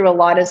going through a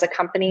lot as a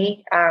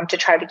company to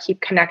try to keep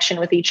connection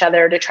with each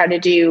other, to try to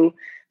do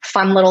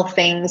fun little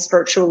things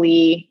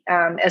virtually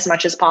as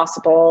much as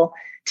possible,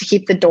 to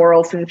keep the door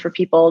open for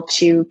people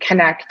to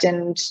connect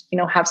and,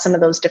 have some of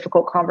those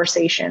difficult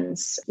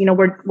conversations.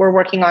 We're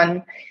working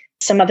on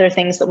some other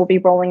things that we'll be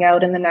rolling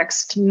out in the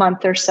next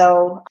month or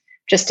so,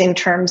 just in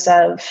terms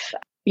of,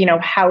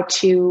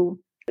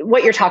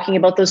 what you're talking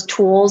about, those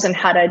tools and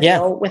how to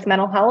deal with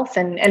mental health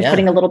and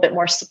putting a little bit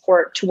more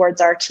support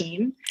towards our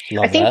team.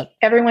 I think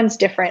everyone's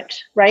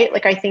different, right?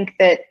 Like, I think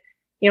that,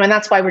 and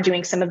that's why we're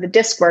doing some of the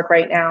DISC work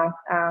right now,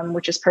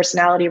 which is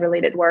personality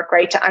related work,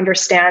 right? To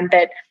understand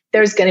that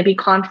there's going to be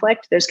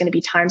conflict. There's going to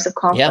be times of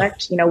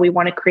conflict. We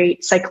want to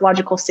create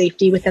psychological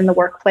safety within the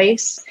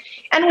workplace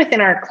and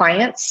within our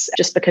clients,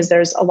 just because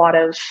there's a lot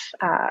of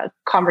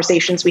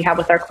conversations we have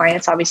with our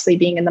clients, obviously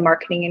being in the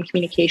marketing and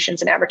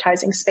communications and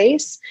advertising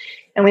space.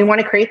 And we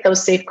want to create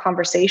those safe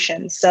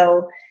conversations.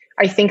 So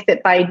I think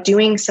that by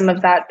doing some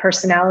of that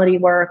personality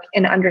work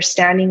and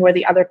understanding where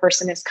the other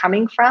person is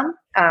coming from,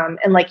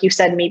 and like you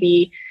said,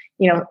 maybe,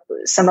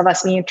 some of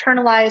us may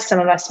internalize, some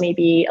of us may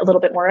be a little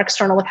bit more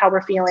external with how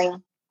we're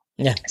feeling.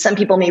 Yeah. Some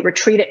people may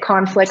retreat at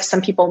conflict.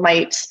 Some people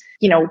might,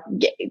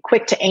 get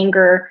quick to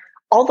anger.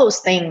 All those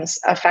things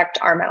affect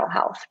our mental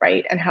health,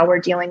 right? And how we're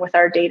dealing with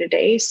our day to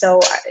day. So,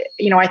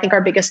 I think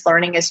our biggest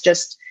learning is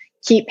just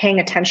keep paying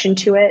attention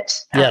to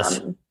it. Yes.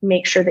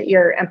 Make sure that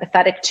you're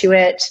empathetic to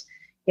it.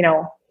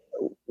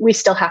 We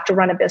still have to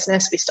run a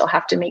business. We still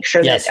have to make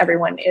sure that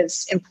everyone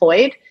is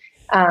employed.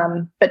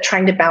 But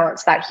trying to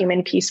balance that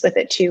human piece with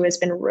it too has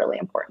been really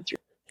important.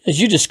 As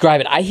you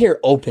describe it, I hear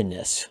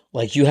openness.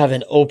 Like you have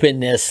an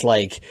openness,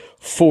 like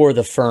for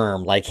the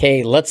firm. Like,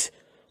 hey, let's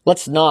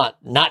not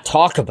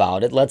talk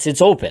about it.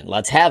 It's open.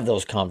 Let's have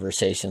those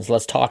conversations.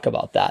 Let's talk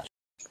about that.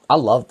 I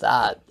love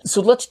that.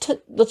 So let's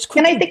quickly.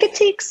 And I think it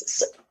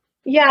takes.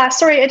 Yeah,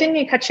 sorry, I didn't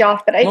mean to cut you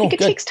off, but I think it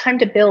takes time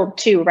to build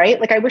too,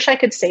 right? Like, I wish I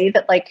could say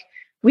that, like,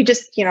 we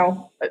just,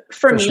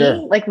 for me,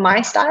 like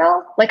my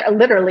style, like I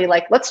literally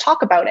like, let's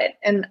talk about it.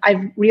 And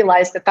I've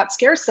realized that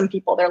scares some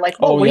people. They're like,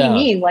 what do you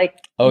mean? Like,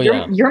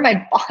 you're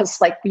my boss.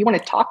 Like, you want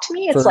to talk to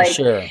me? It's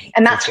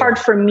and that's hard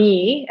for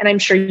me. And I'm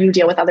sure you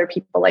deal with other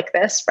people like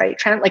this, right?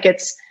 Trent, like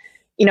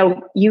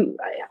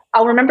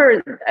I'll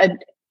remember,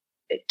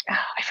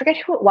 I forget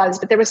who it was,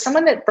 but there was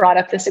someone that brought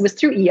up this, it was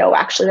through EO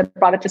actually, that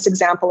brought up this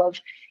example of,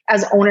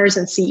 as owners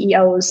and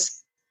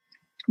CEOs,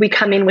 we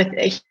come in with,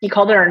 he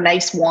called it our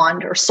nice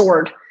wand or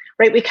sword,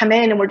 right? We come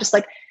in and we're just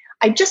like,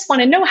 I just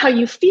want to know how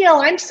you feel.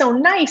 I'm so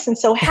nice and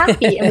so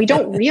happy. And we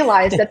don't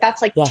realize that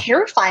that's like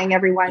terrifying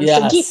everyone.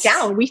 Yes. So deep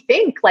down, we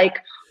think like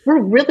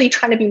we're really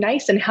trying to be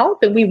nice and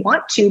help and we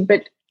want to,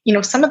 but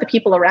some of the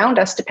people around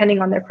us, depending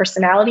on their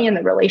personality and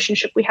the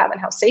relationship we have and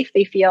how safe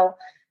they feel,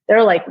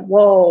 they're like,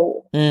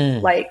 whoa,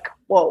 like,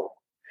 whoa.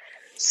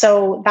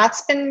 So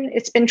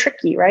it's been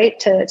tricky, right?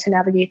 To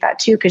navigate that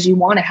too, because you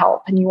want to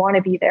help and you want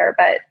to be there,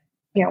 but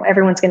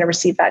everyone's going to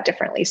receive that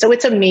differently. So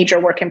it's a major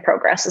work in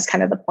progress is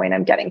kind of the point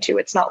I'm getting to.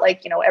 It's not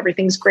like,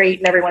 everything's great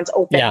and everyone's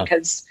open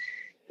because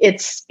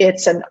it's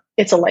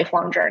a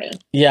lifelong journey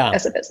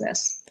as a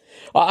business.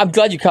 I'm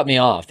glad you cut me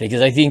off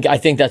because I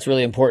think that's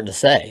really important to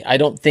say. I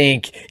don't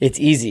think it's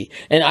easy.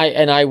 And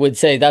I would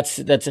say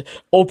that's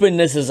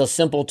openness is a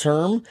simple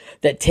term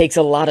that takes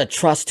a lot of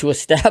trust to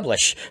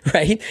establish,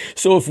 right?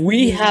 So if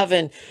we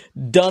haven't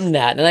done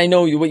that, and I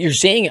know what you're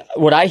saying,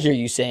 what I hear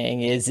you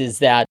saying is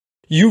that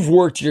you've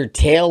worked your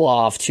tail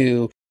off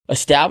to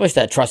establish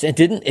that trust. It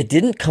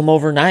didn't come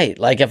overnight.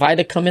 Like if I had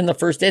to come in the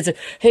first day and say,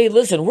 hey,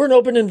 listen, we're an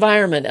open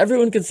environment.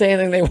 Everyone can say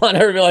anything they want.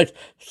 I'd be like,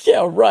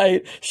 yeah,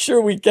 right.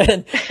 Sure we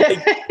can.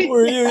 Like, who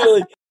are you?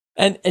 Really?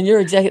 And you're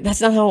exactly,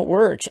 that's not how it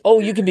works. Oh,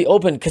 you can be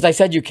open because I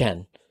said you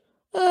can.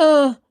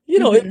 We're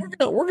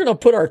gonna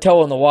put our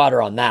toe in the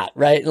water on that,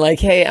 right? Like,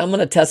 hey, I'm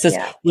gonna test this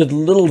with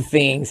little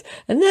things,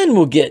 and then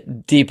we'll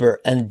get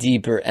deeper and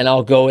deeper, and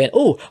I'll go in.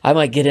 Oh, I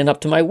might get in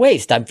up to my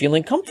waist. I'm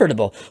feeling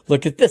comfortable.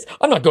 Look at this.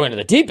 I'm not going to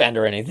the deep end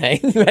or anything,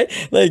 right?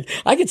 Like,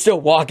 I can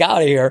still walk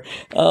out of here.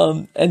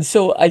 And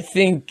so I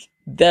think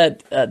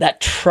that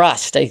that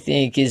trust, I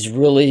think, is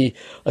really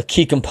a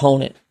key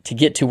component to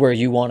get to where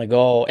you want to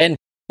go. And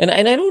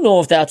I don't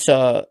know if that's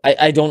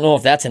I don't know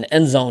if that's an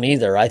end zone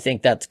either. I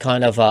think that's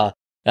kind of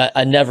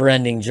a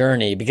never-ending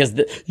journey because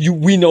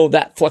we know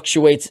that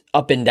fluctuates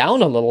up and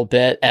down a little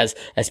bit as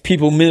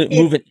people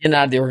move in and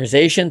out of the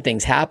organization,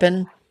 things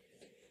happen.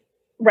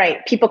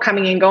 Right. People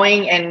coming and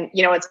going. And,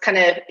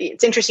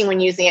 it's interesting when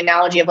you use the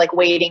analogy of like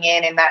wading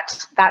in and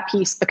that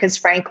piece, because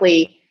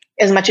frankly,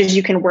 as much as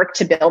you can work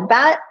to build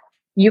that,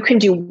 you can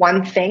do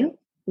one thing,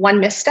 one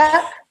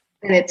misstep,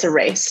 and it's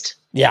erased.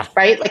 Yeah.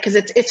 Right. Like, cause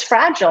it's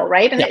fragile,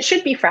 right? And it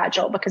should be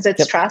fragile because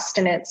it's trust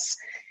and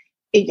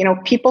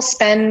people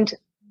spend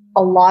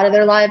a lot of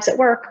their lives at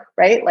work,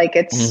 right? Like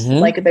it's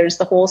like, there's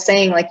the whole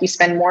saying, like you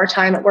spend more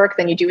time at work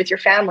than you do with your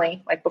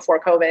family, like before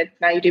COVID.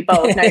 Now you do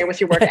both. Now you're with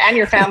your work and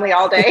your family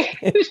all day.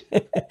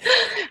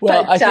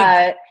 Well,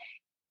 but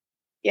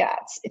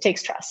it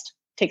takes trust.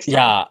 It takes time.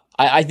 Yeah.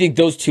 I think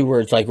those two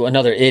words, like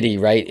another IDI,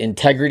 right?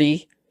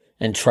 Integrity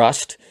and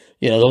trust.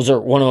 Those are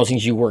one of those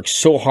things you work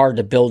so hard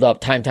to build up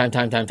time.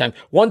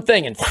 One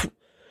thing and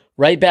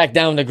right back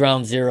down to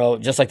ground zero,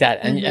 just like that.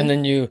 And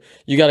then you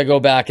got to go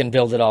back and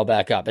build it all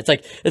back up. It's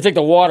like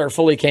the water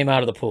fully came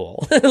out of the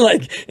pool.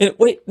 Like,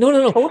 wait,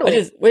 no.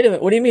 Totally. Wait a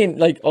minute. What do you mean?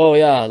 Like, oh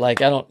yeah,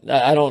 like I'm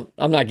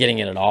not getting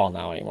it at all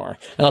now anymore,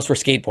 unless we're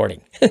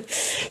skateboarding.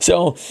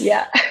 So,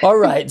 yeah. All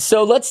right.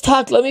 So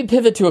let me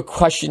pivot to a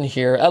question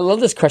here. I love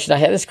this question. I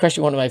had this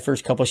question one of my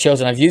first couple of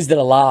shows and I've used it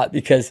a lot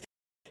because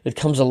it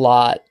comes a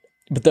lot.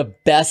 But the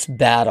best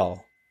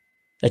battle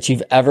that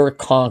you've ever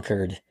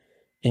conquered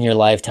in your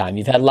lifetime.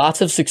 You've had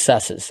lots of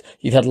successes.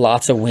 You've had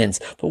lots of wins.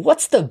 But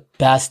what's the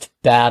best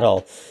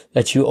battle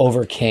that you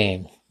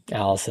overcame,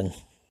 Alyson?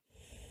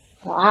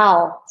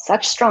 Wow.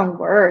 Such strong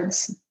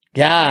words.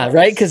 Yeah,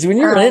 right? Because when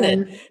you're in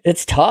it,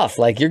 it's tough.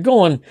 Like you're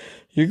going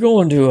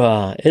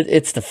to,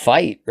 it's the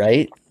fight,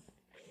 right?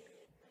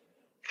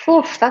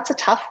 Oof, that's a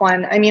tough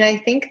one. I mean, I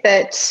think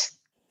it's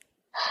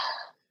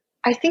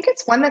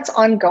one that's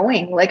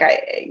ongoing. Like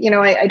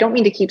I don't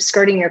mean to keep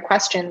skirting your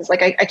questions.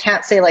 Like I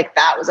can't say like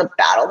that was a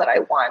battle that I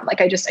won.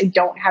 Like I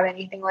don't have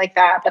anything like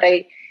that. But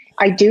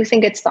I do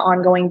think it's the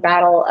ongoing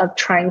battle of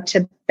trying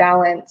to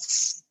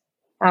balance,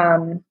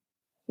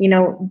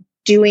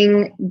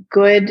 doing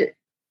good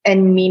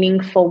and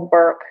meaningful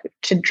work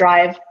to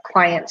drive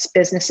clients'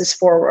 businesses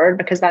forward,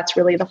 because that's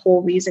really the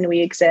whole reason we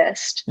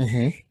exist.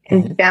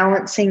 And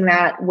balancing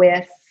that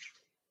with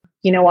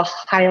a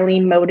highly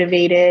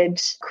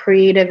motivated,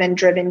 creative and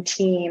driven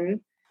team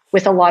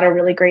with a lot of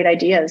really great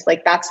ideas.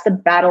 Like that's the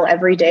battle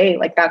every day.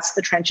 Like that's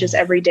the trenches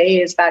every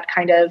day, is that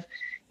kind of,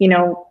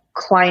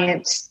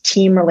 client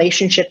team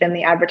relationship in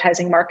the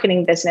advertising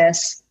marketing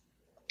business,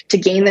 to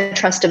gain the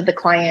trust of the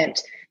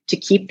client, to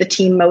keep the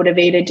team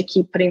motivated, to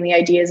keep putting the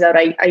ideas out.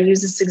 I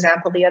used this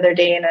example the other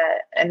day in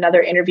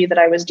another interview that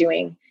I was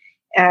doing.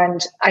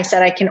 And I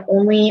said, I can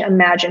only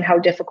imagine how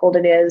difficult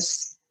it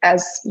is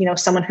as,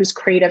 someone who's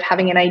creative,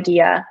 having an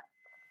idea,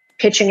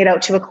 pitching it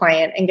out to a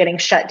client and getting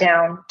shut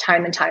down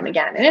time and time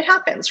again. And it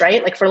happens,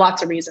 right? Like for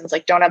lots of reasons,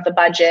 like don't have the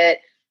budget,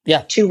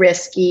 too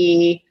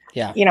risky,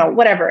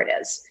 whatever it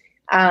is.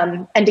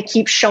 And to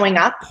keep showing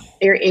up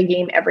your A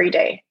game every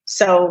day.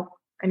 So,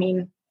 I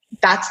mean,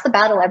 that's the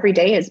battle every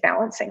day, is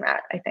balancing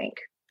that, I think.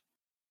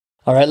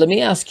 All right, let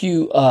me ask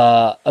you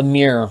a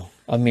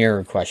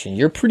mirror question.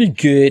 You're pretty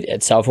good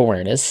at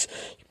self-awareness.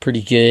 You're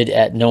pretty good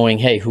at knowing,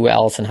 hey, who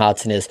Alyson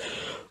Hodson is.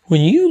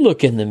 When you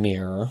look in the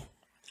mirror,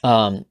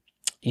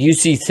 you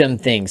see some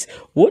things.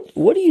 What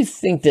do you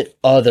think that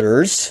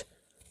others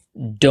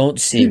don't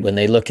see when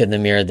they look in the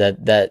mirror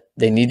that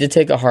they need to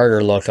take a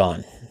harder look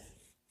on?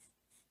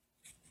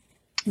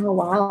 Oh,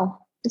 wow.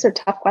 These are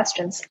tough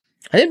questions.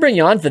 I didn't bring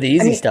you on for the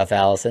easy stuff,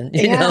 Alyson.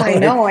 I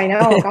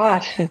know.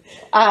 Gosh.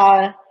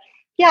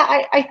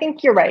 Yeah, I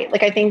think you're right.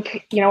 Like, I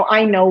think,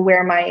 I know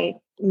where my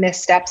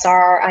missteps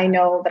are. I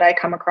know that I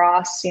come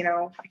across,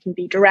 I can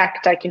be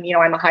direct. I can,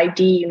 I'm a high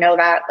D,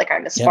 that, like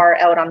I'm as far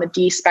out on the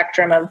D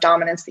spectrum of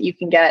dominance that you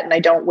can get. And I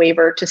don't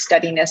waver to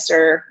steadiness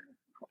or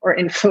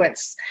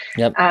influence.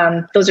 Yep.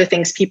 Those are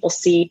things people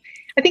see.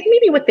 I think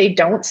maybe what they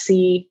don't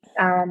see,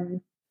 I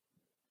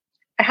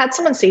had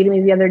someone say to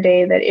me the other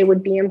day that it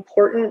would be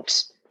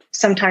important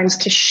sometimes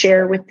to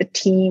share with the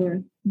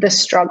team the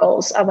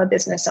struggles of a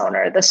business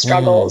owner, the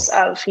struggles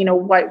of,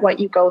 what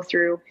you go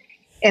through.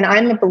 And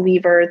I'm a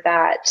believer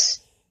that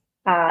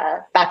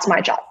that's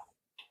my job,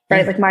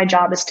 right? Like my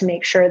job is to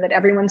make sure that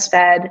everyone's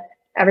fed,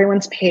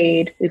 everyone's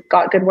paid, we've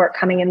got good work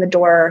coming in the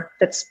door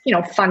that's,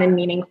 fun and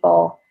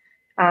meaningful.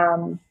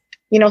 So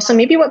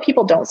maybe what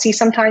people don't see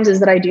sometimes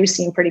is that I do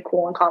seem pretty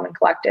cool and calm and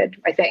collected,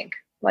 I think.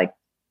 Like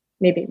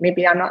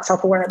maybe I'm not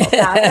self-aware about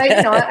that. But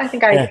I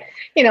think I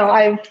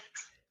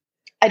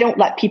don't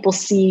let people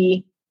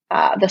see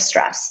the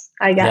stress,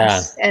 I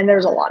guess. Yeah. And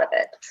there's a lot of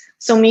it.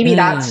 So maybe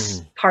that's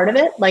part of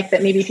it, like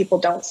that maybe people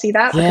don't see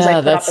that because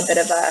I put up a bit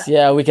of a,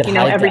 we could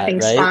hide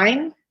everything's that, right?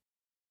 fine.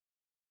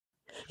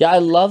 Yeah, I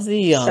love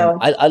the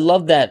I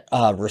love that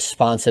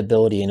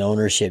responsibility and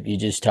ownership you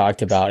just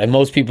talked about, and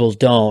most people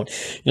don't.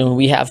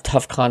 We have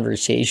tough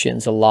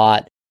conversations a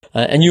lot,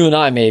 and you and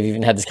I may have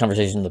even had this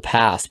conversation in the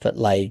past. But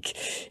like,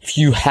 if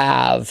you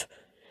have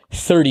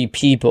 30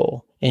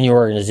 people in your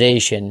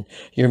organization,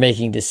 you're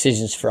making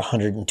decisions for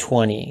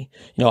 120.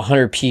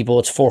 100 people,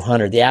 it's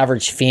 400. The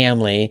average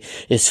family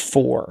is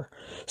 4.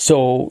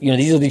 So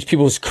these are these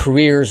people's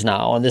careers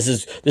now, and this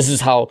is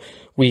how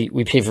we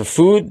pay for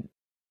food,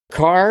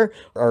 car,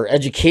 our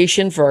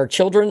education for our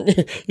children.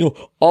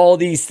 All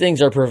these things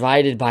are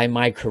provided by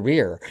my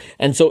career.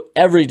 And so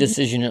every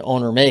decision an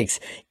owner makes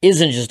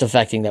isn't just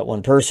affecting that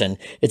one person.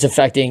 It's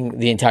affecting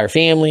the entire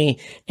family,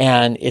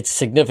 and it's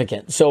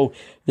significant. So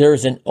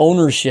there's an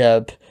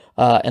ownership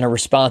and a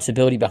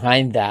responsibility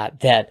behind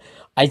that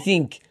I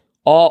think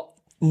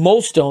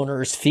most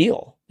owners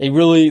feel. They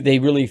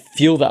really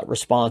feel that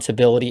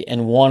responsibility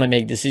and want to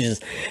make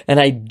decisions. And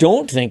I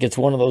don't think it's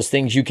one of those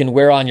things you can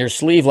wear on your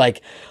sleeve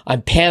like,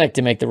 I'm panicked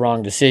to make the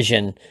wrong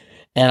decision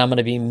and I'm going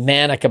to be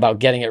manic about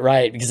getting it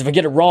right. Because if I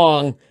get it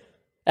wrong,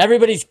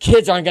 everybody's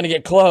kids aren't going to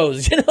get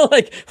clothes.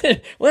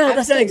 Well,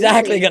 that's not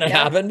exactly going to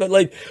happen. But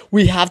like,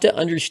 we have to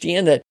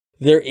understand that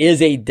there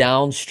is a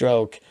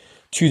downstroke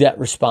to that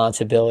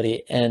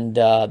responsibility. And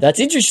that's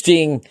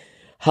interesting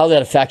how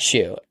that affects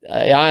you.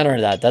 I honor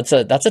that. That's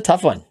a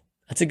tough one.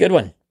 That's a good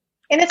one.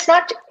 And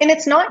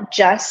it's not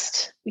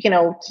just,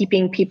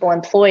 keeping people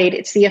employed.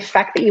 It's the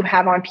effect that you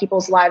have on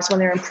people's lives when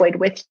they're employed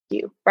with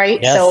you, right?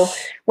 Yes. So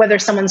whether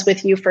someone's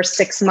with you for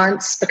 6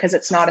 months because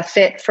it's not a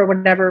fit for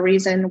whatever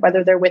reason,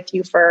 whether they're with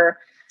you for,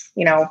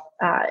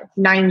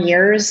 9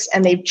 years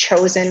and they've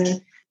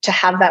chosen to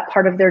have that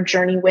part of their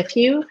journey with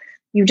you,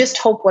 you just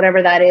hope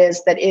whatever that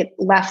is, that it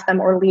left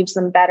them or leaves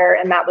them better.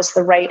 And that was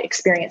the right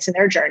experience in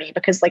their journey.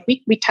 Because like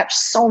we touch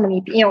so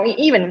many,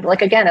 even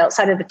like, again,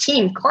 outside of the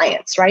team,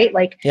 clients, right?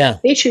 Like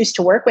they choose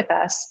to work with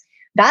us.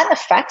 That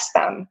affects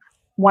them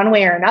one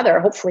way or another,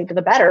 hopefully for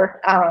the better.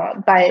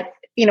 But,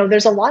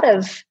 there's a lot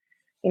of,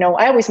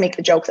 I always make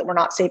the joke that we're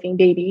not saving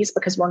babies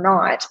because we're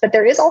not, but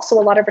there is also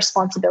a lot of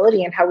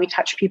responsibility in how we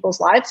touch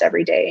people's lives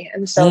every day.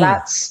 And so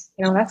that's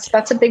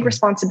a big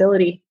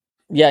responsibility.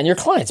 Yeah, and your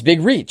clients, big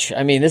reach.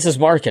 I mean, this is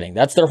marketing.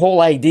 That's their whole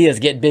idea, is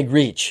get big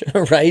reach,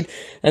 right?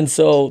 And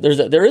so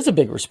there is a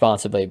big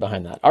responsibility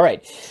behind that. All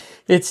right,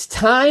 it's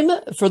time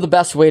for the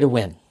best way to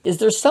win. Is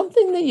there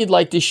something that you'd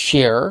like to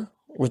share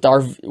with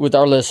our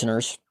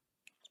listeners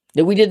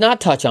that we did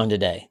not touch on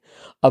today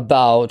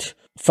about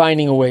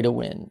finding a way to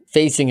win,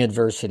 facing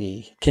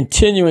adversity,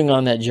 continuing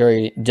on that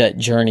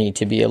journey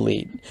to be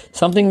elite?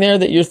 Something there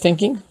that you're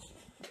thinking?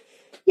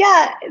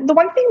 Yeah, the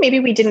one thing maybe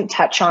we didn't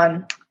touch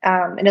on,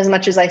 and as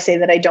much as I say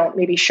that I don't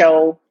maybe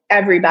show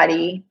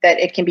everybody that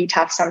it can be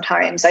tough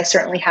sometimes, I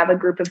certainly have a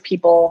group of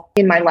people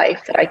in my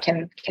life that I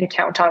can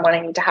count on when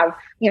I need to have,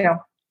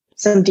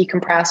 some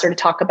decompress or to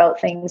talk about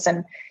things.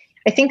 And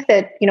I think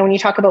that, when you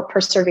talk about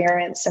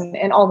perseverance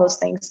and all those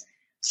things,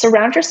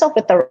 surround yourself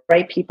with the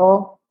right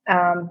people.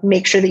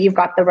 Make sure that you've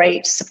got the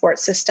right support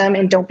system,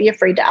 and don't be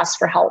afraid to ask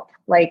for help.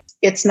 Like,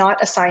 it's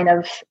not a sign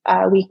of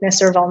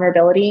weakness or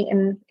vulnerability.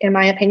 In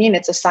my opinion,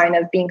 it's a sign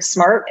of being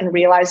smart and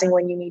realizing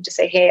when you need to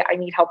say, hey, I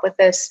need help with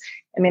this.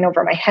 I'm in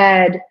over my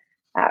head,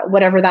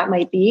 whatever that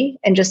might be,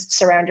 and just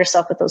surround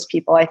yourself with those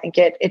people. I think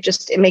it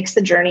makes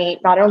the journey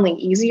not only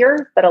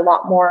easier, but a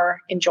lot more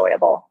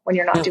enjoyable when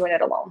you're not doing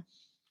it alone.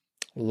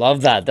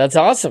 Love that. That's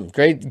awesome.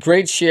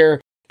 Great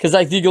share. Because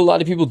I think a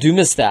lot of people do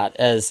miss that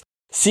as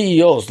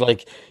CEOs.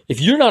 Like, if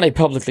you're not a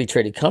publicly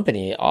traded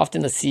company,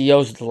 often the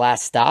CEO is the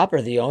last stop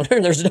or the owner,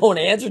 and there's no one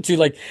to answer to.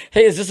 Like,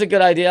 hey, is this a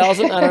good idea,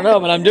 Alyson? I don't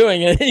know, but I'm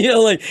doing it.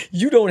 Like,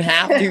 you don't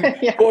have to,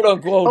 Yeah. quote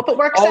unquote, Hope it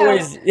works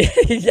always,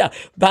 out.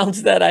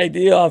 bounce that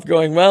idea off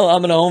going, well, I'm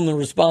going to own the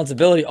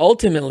responsibility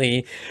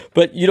ultimately,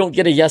 but you don't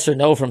get a yes or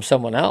no from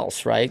someone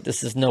else, right?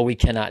 This is no, we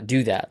cannot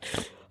do that.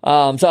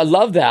 So I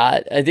love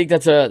that. I think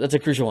that's a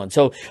crucial one.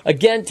 So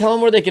again, tell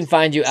them where they can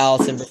find you,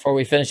 Alyson, before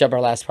we finish up our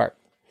last part.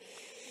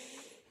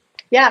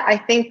 Yeah, I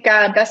think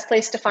best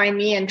place to find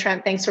me, and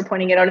Trent, thanks for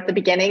pointing it out at the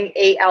beginning,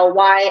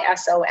 Alyson,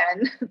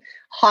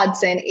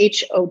 Hodson,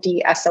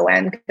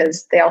 Hodson,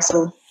 because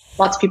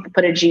lots of people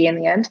put a G in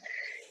the end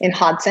in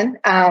Hodson.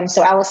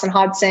 So Alyson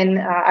Hodson,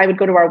 I would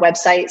go to our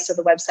website. So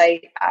the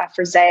website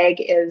for ZAG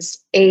is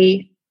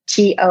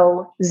atozag.ca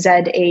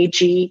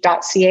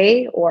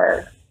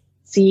or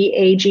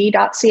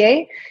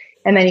cag.ca.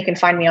 And then you can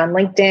find me on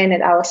LinkedIn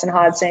at Alyson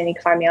Hodson. You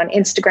can find me on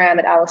Instagram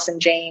at Alyson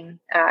Jane.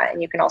 And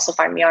you can also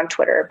find me on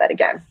Twitter. But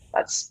again,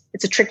 it's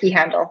a tricky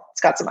handle. It's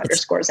got some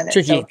underscores in it.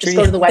 So just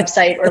go to the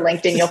website or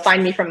LinkedIn. You'll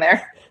find me from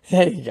there.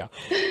 There you go.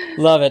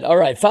 Love it. All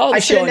right. I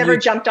should have never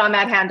jumped on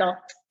that handle.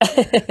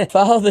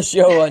 Follow the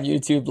show on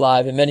YouTube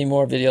Live and many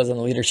more videos on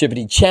the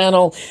Leadershipity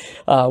channel.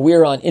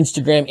 We're on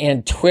Instagram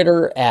and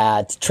Twitter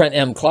at Trent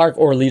M. Clark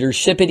or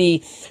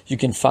Leadershipity. You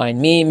can find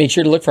me. Make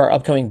sure to look for our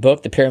upcoming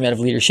book, The Pyramid of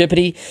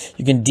Leadershipity.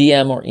 You can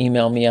DM or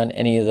email me on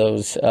any of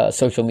those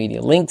social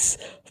media links.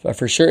 But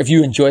for sure, if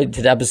you enjoyed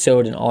today's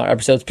episode and all our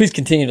episodes, please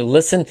continue to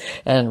listen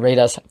and rate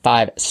us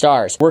 5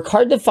 stars. Work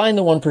hard to find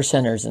the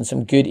 1%ers and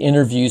some good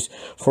interviews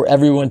for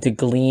everyone to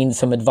glean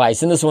some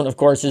advice. And this one, of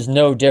course, is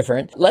no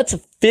different. Let's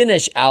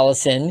finish,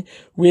 Alyson,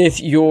 with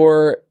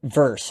your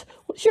verse.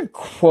 What's your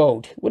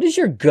quote? What is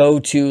your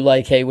go-to,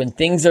 like, hey, when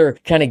things are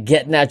kind of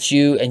getting at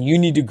you and you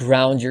need to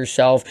ground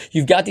yourself?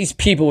 You've got these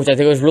people, which I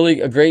think was really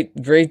a great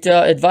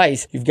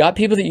advice. You've got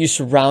people that you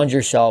surround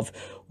yourself.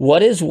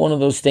 What is one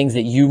of those things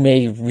that you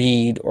may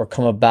read or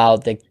come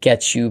about that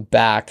gets you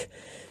back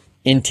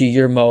into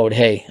your mode?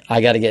 Hey,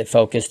 I got to get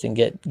focused and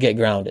get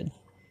grounded.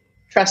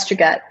 Trust your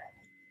gut.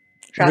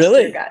 Trust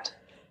your gut.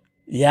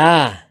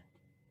 Yeah.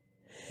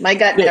 My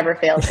gut never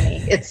fails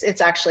me. It's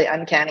actually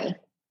uncanny.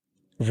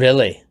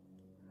 Really?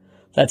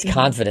 That's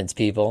confidence,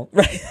 people.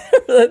 Right?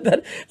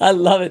 I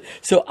love it.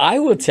 So I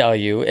will tell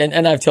you,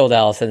 and I've told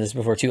Alyson this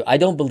before too, I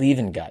don't believe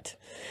in gut.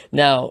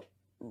 Now,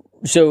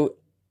 so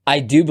I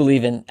do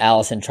believe in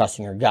Alyson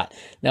trusting her gut.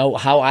 Now,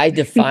 how I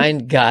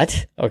define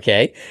gut,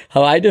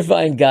 how I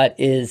define gut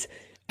is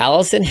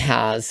Alyson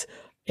has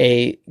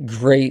a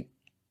great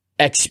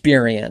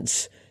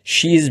experience.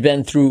 She's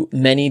been through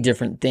many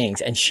different things,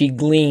 and she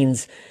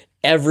gleans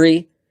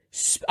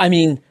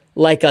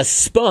like a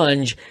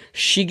sponge.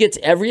 She gets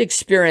every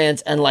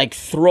experience and like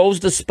throws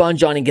the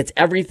sponge on and gets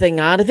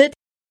everything out of it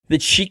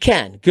that she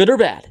can, good or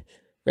bad,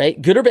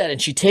 right? Good or bad. And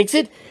she takes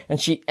it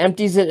and she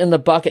empties it in the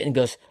bucket and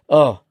goes,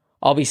 oh,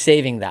 I'll be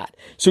saving that.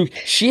 So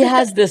she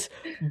has this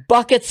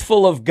buckets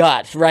full of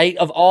gut, right?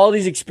 Of all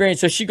these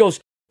experiences. So she goes,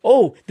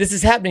 oh, this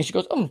is happening. She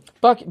goes,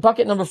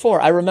 bucket number 4.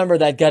 I remember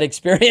that gut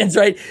experience,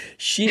 right?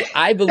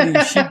 I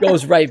believe she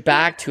goes right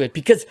back to it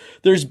because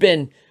there's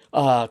been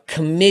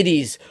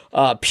committees,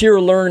 peer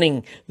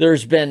learning,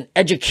 there's been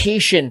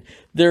education,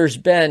 there's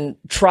been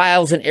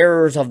trials and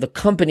errors of the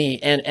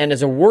company and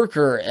as a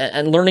worker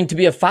and learning to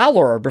be a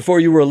follower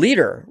before you were a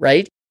leader,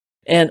 right?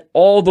 And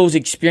all those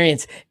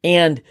experiences.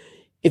 And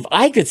if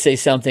I could say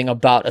something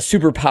about a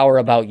superpower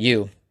about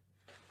you,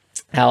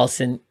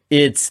 Alyson,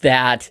 it's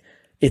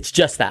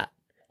just that.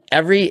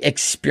 Every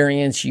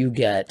experience you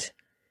get,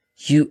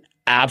 you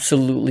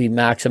absolutely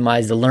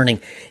maximize the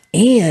learning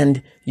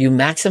and you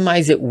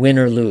maximize it win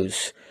or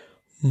lose.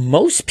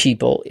 Most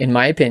people, in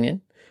my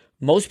opinion,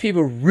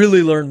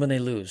 really learn when they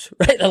lose,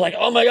 right? They're like,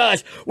 oh my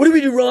gosh, what did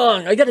we do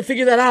wrong? I got to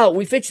figure that out.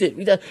 We fixed it.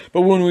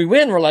 But when we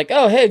win, we're like,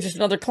 oh, hey, just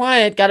another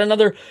client, got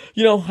another,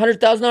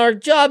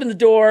 $100,000 job in the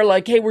door.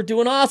 Like, hey, we're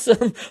doing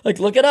awesome. Like,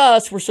 look at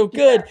us. We're so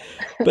good.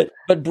 Yeah.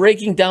 But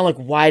breaking down, like,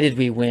 why did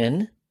we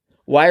win?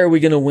 Why are we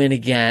going to win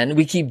again?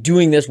 We keep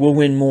doing this. We'll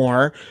win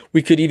more.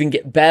 We could even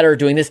get better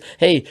doing this.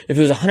 Hey, if it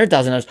was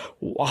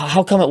 $100,000,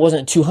 how come it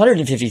wasn't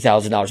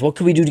 $250,000? What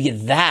could we do to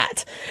get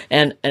that?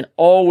 And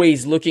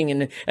always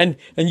looking and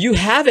you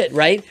have it,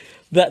 right?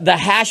 The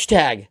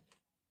hashtag,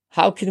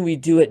 how can we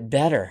do it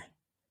better?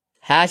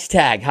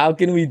 Hashtag, how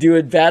can we do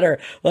it better?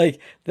 Like,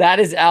 that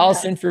is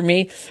Alyson for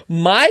me.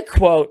 My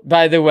quote,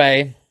 by the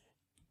way,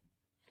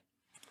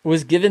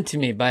 was given to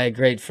me by a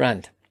great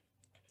friend.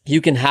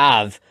 You can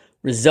have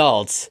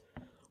results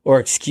or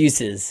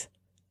excuses,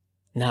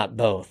 not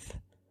both.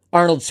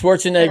 Arnold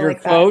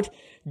Schwarzenegger quote,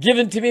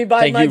 given to me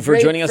by Thank my you for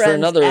great joining us for friends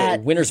another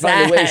at Winners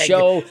Find a Way Zag,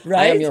 show.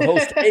 right? I am your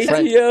host, Trent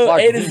ATO,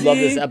 Clark. A If to you love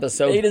Z, this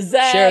episode, A to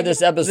Zag. share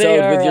this episode They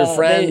are, with your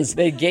friends.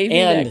 They gave me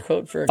and that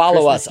quote for a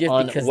follow Christmas us gift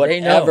on because they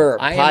know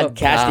whatever I am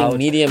podcasting about,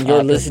 medium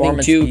you're listening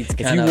performance to. beats If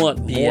kind you of want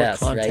more BS,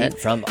 content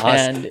right? from us,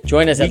 And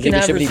join us we at can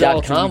have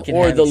results and leadershipity.com we can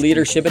or have the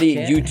excuses. Leadershipity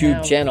You can't YouTube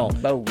have channel.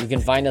 both. You can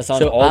find us on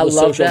So all I the love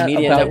social that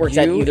media about networks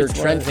at you. either It's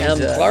one of Trent the M.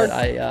 things Clark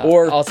that I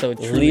or also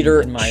truly admire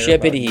about you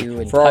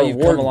Leadershipity. and For how our you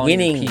come along with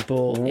award-winning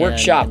people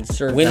workshop, and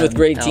serve Win with them,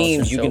 Great Alyson.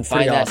 Teams, you So can find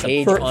pretty that awesome.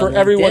 page For on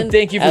everyone, LinkedIn,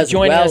 thank you for as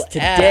joining well us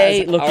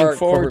today. as Looking our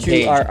forward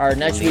to corporate our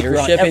next week. We're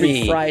on every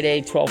Leadershipity.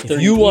 Friday, 12:30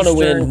 If you want to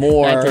win Eastern,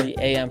 more, 9:30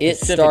 a.m. it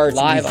Pacific, starts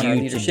live with on our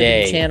you Leadershipity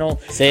today. channel.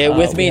 Say it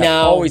with We me have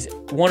now. Always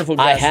wonderful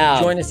I guests.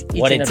 have Join us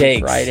each what and it every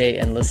takes. Friday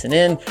and listen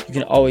in. You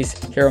can always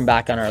hear them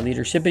back on our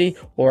Leadershipity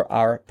or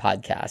our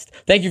podcast.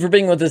 Thank you for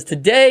being with us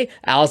today.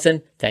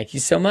 Alyson, thank you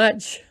so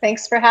much.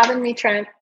 Thanks for having me, Trent.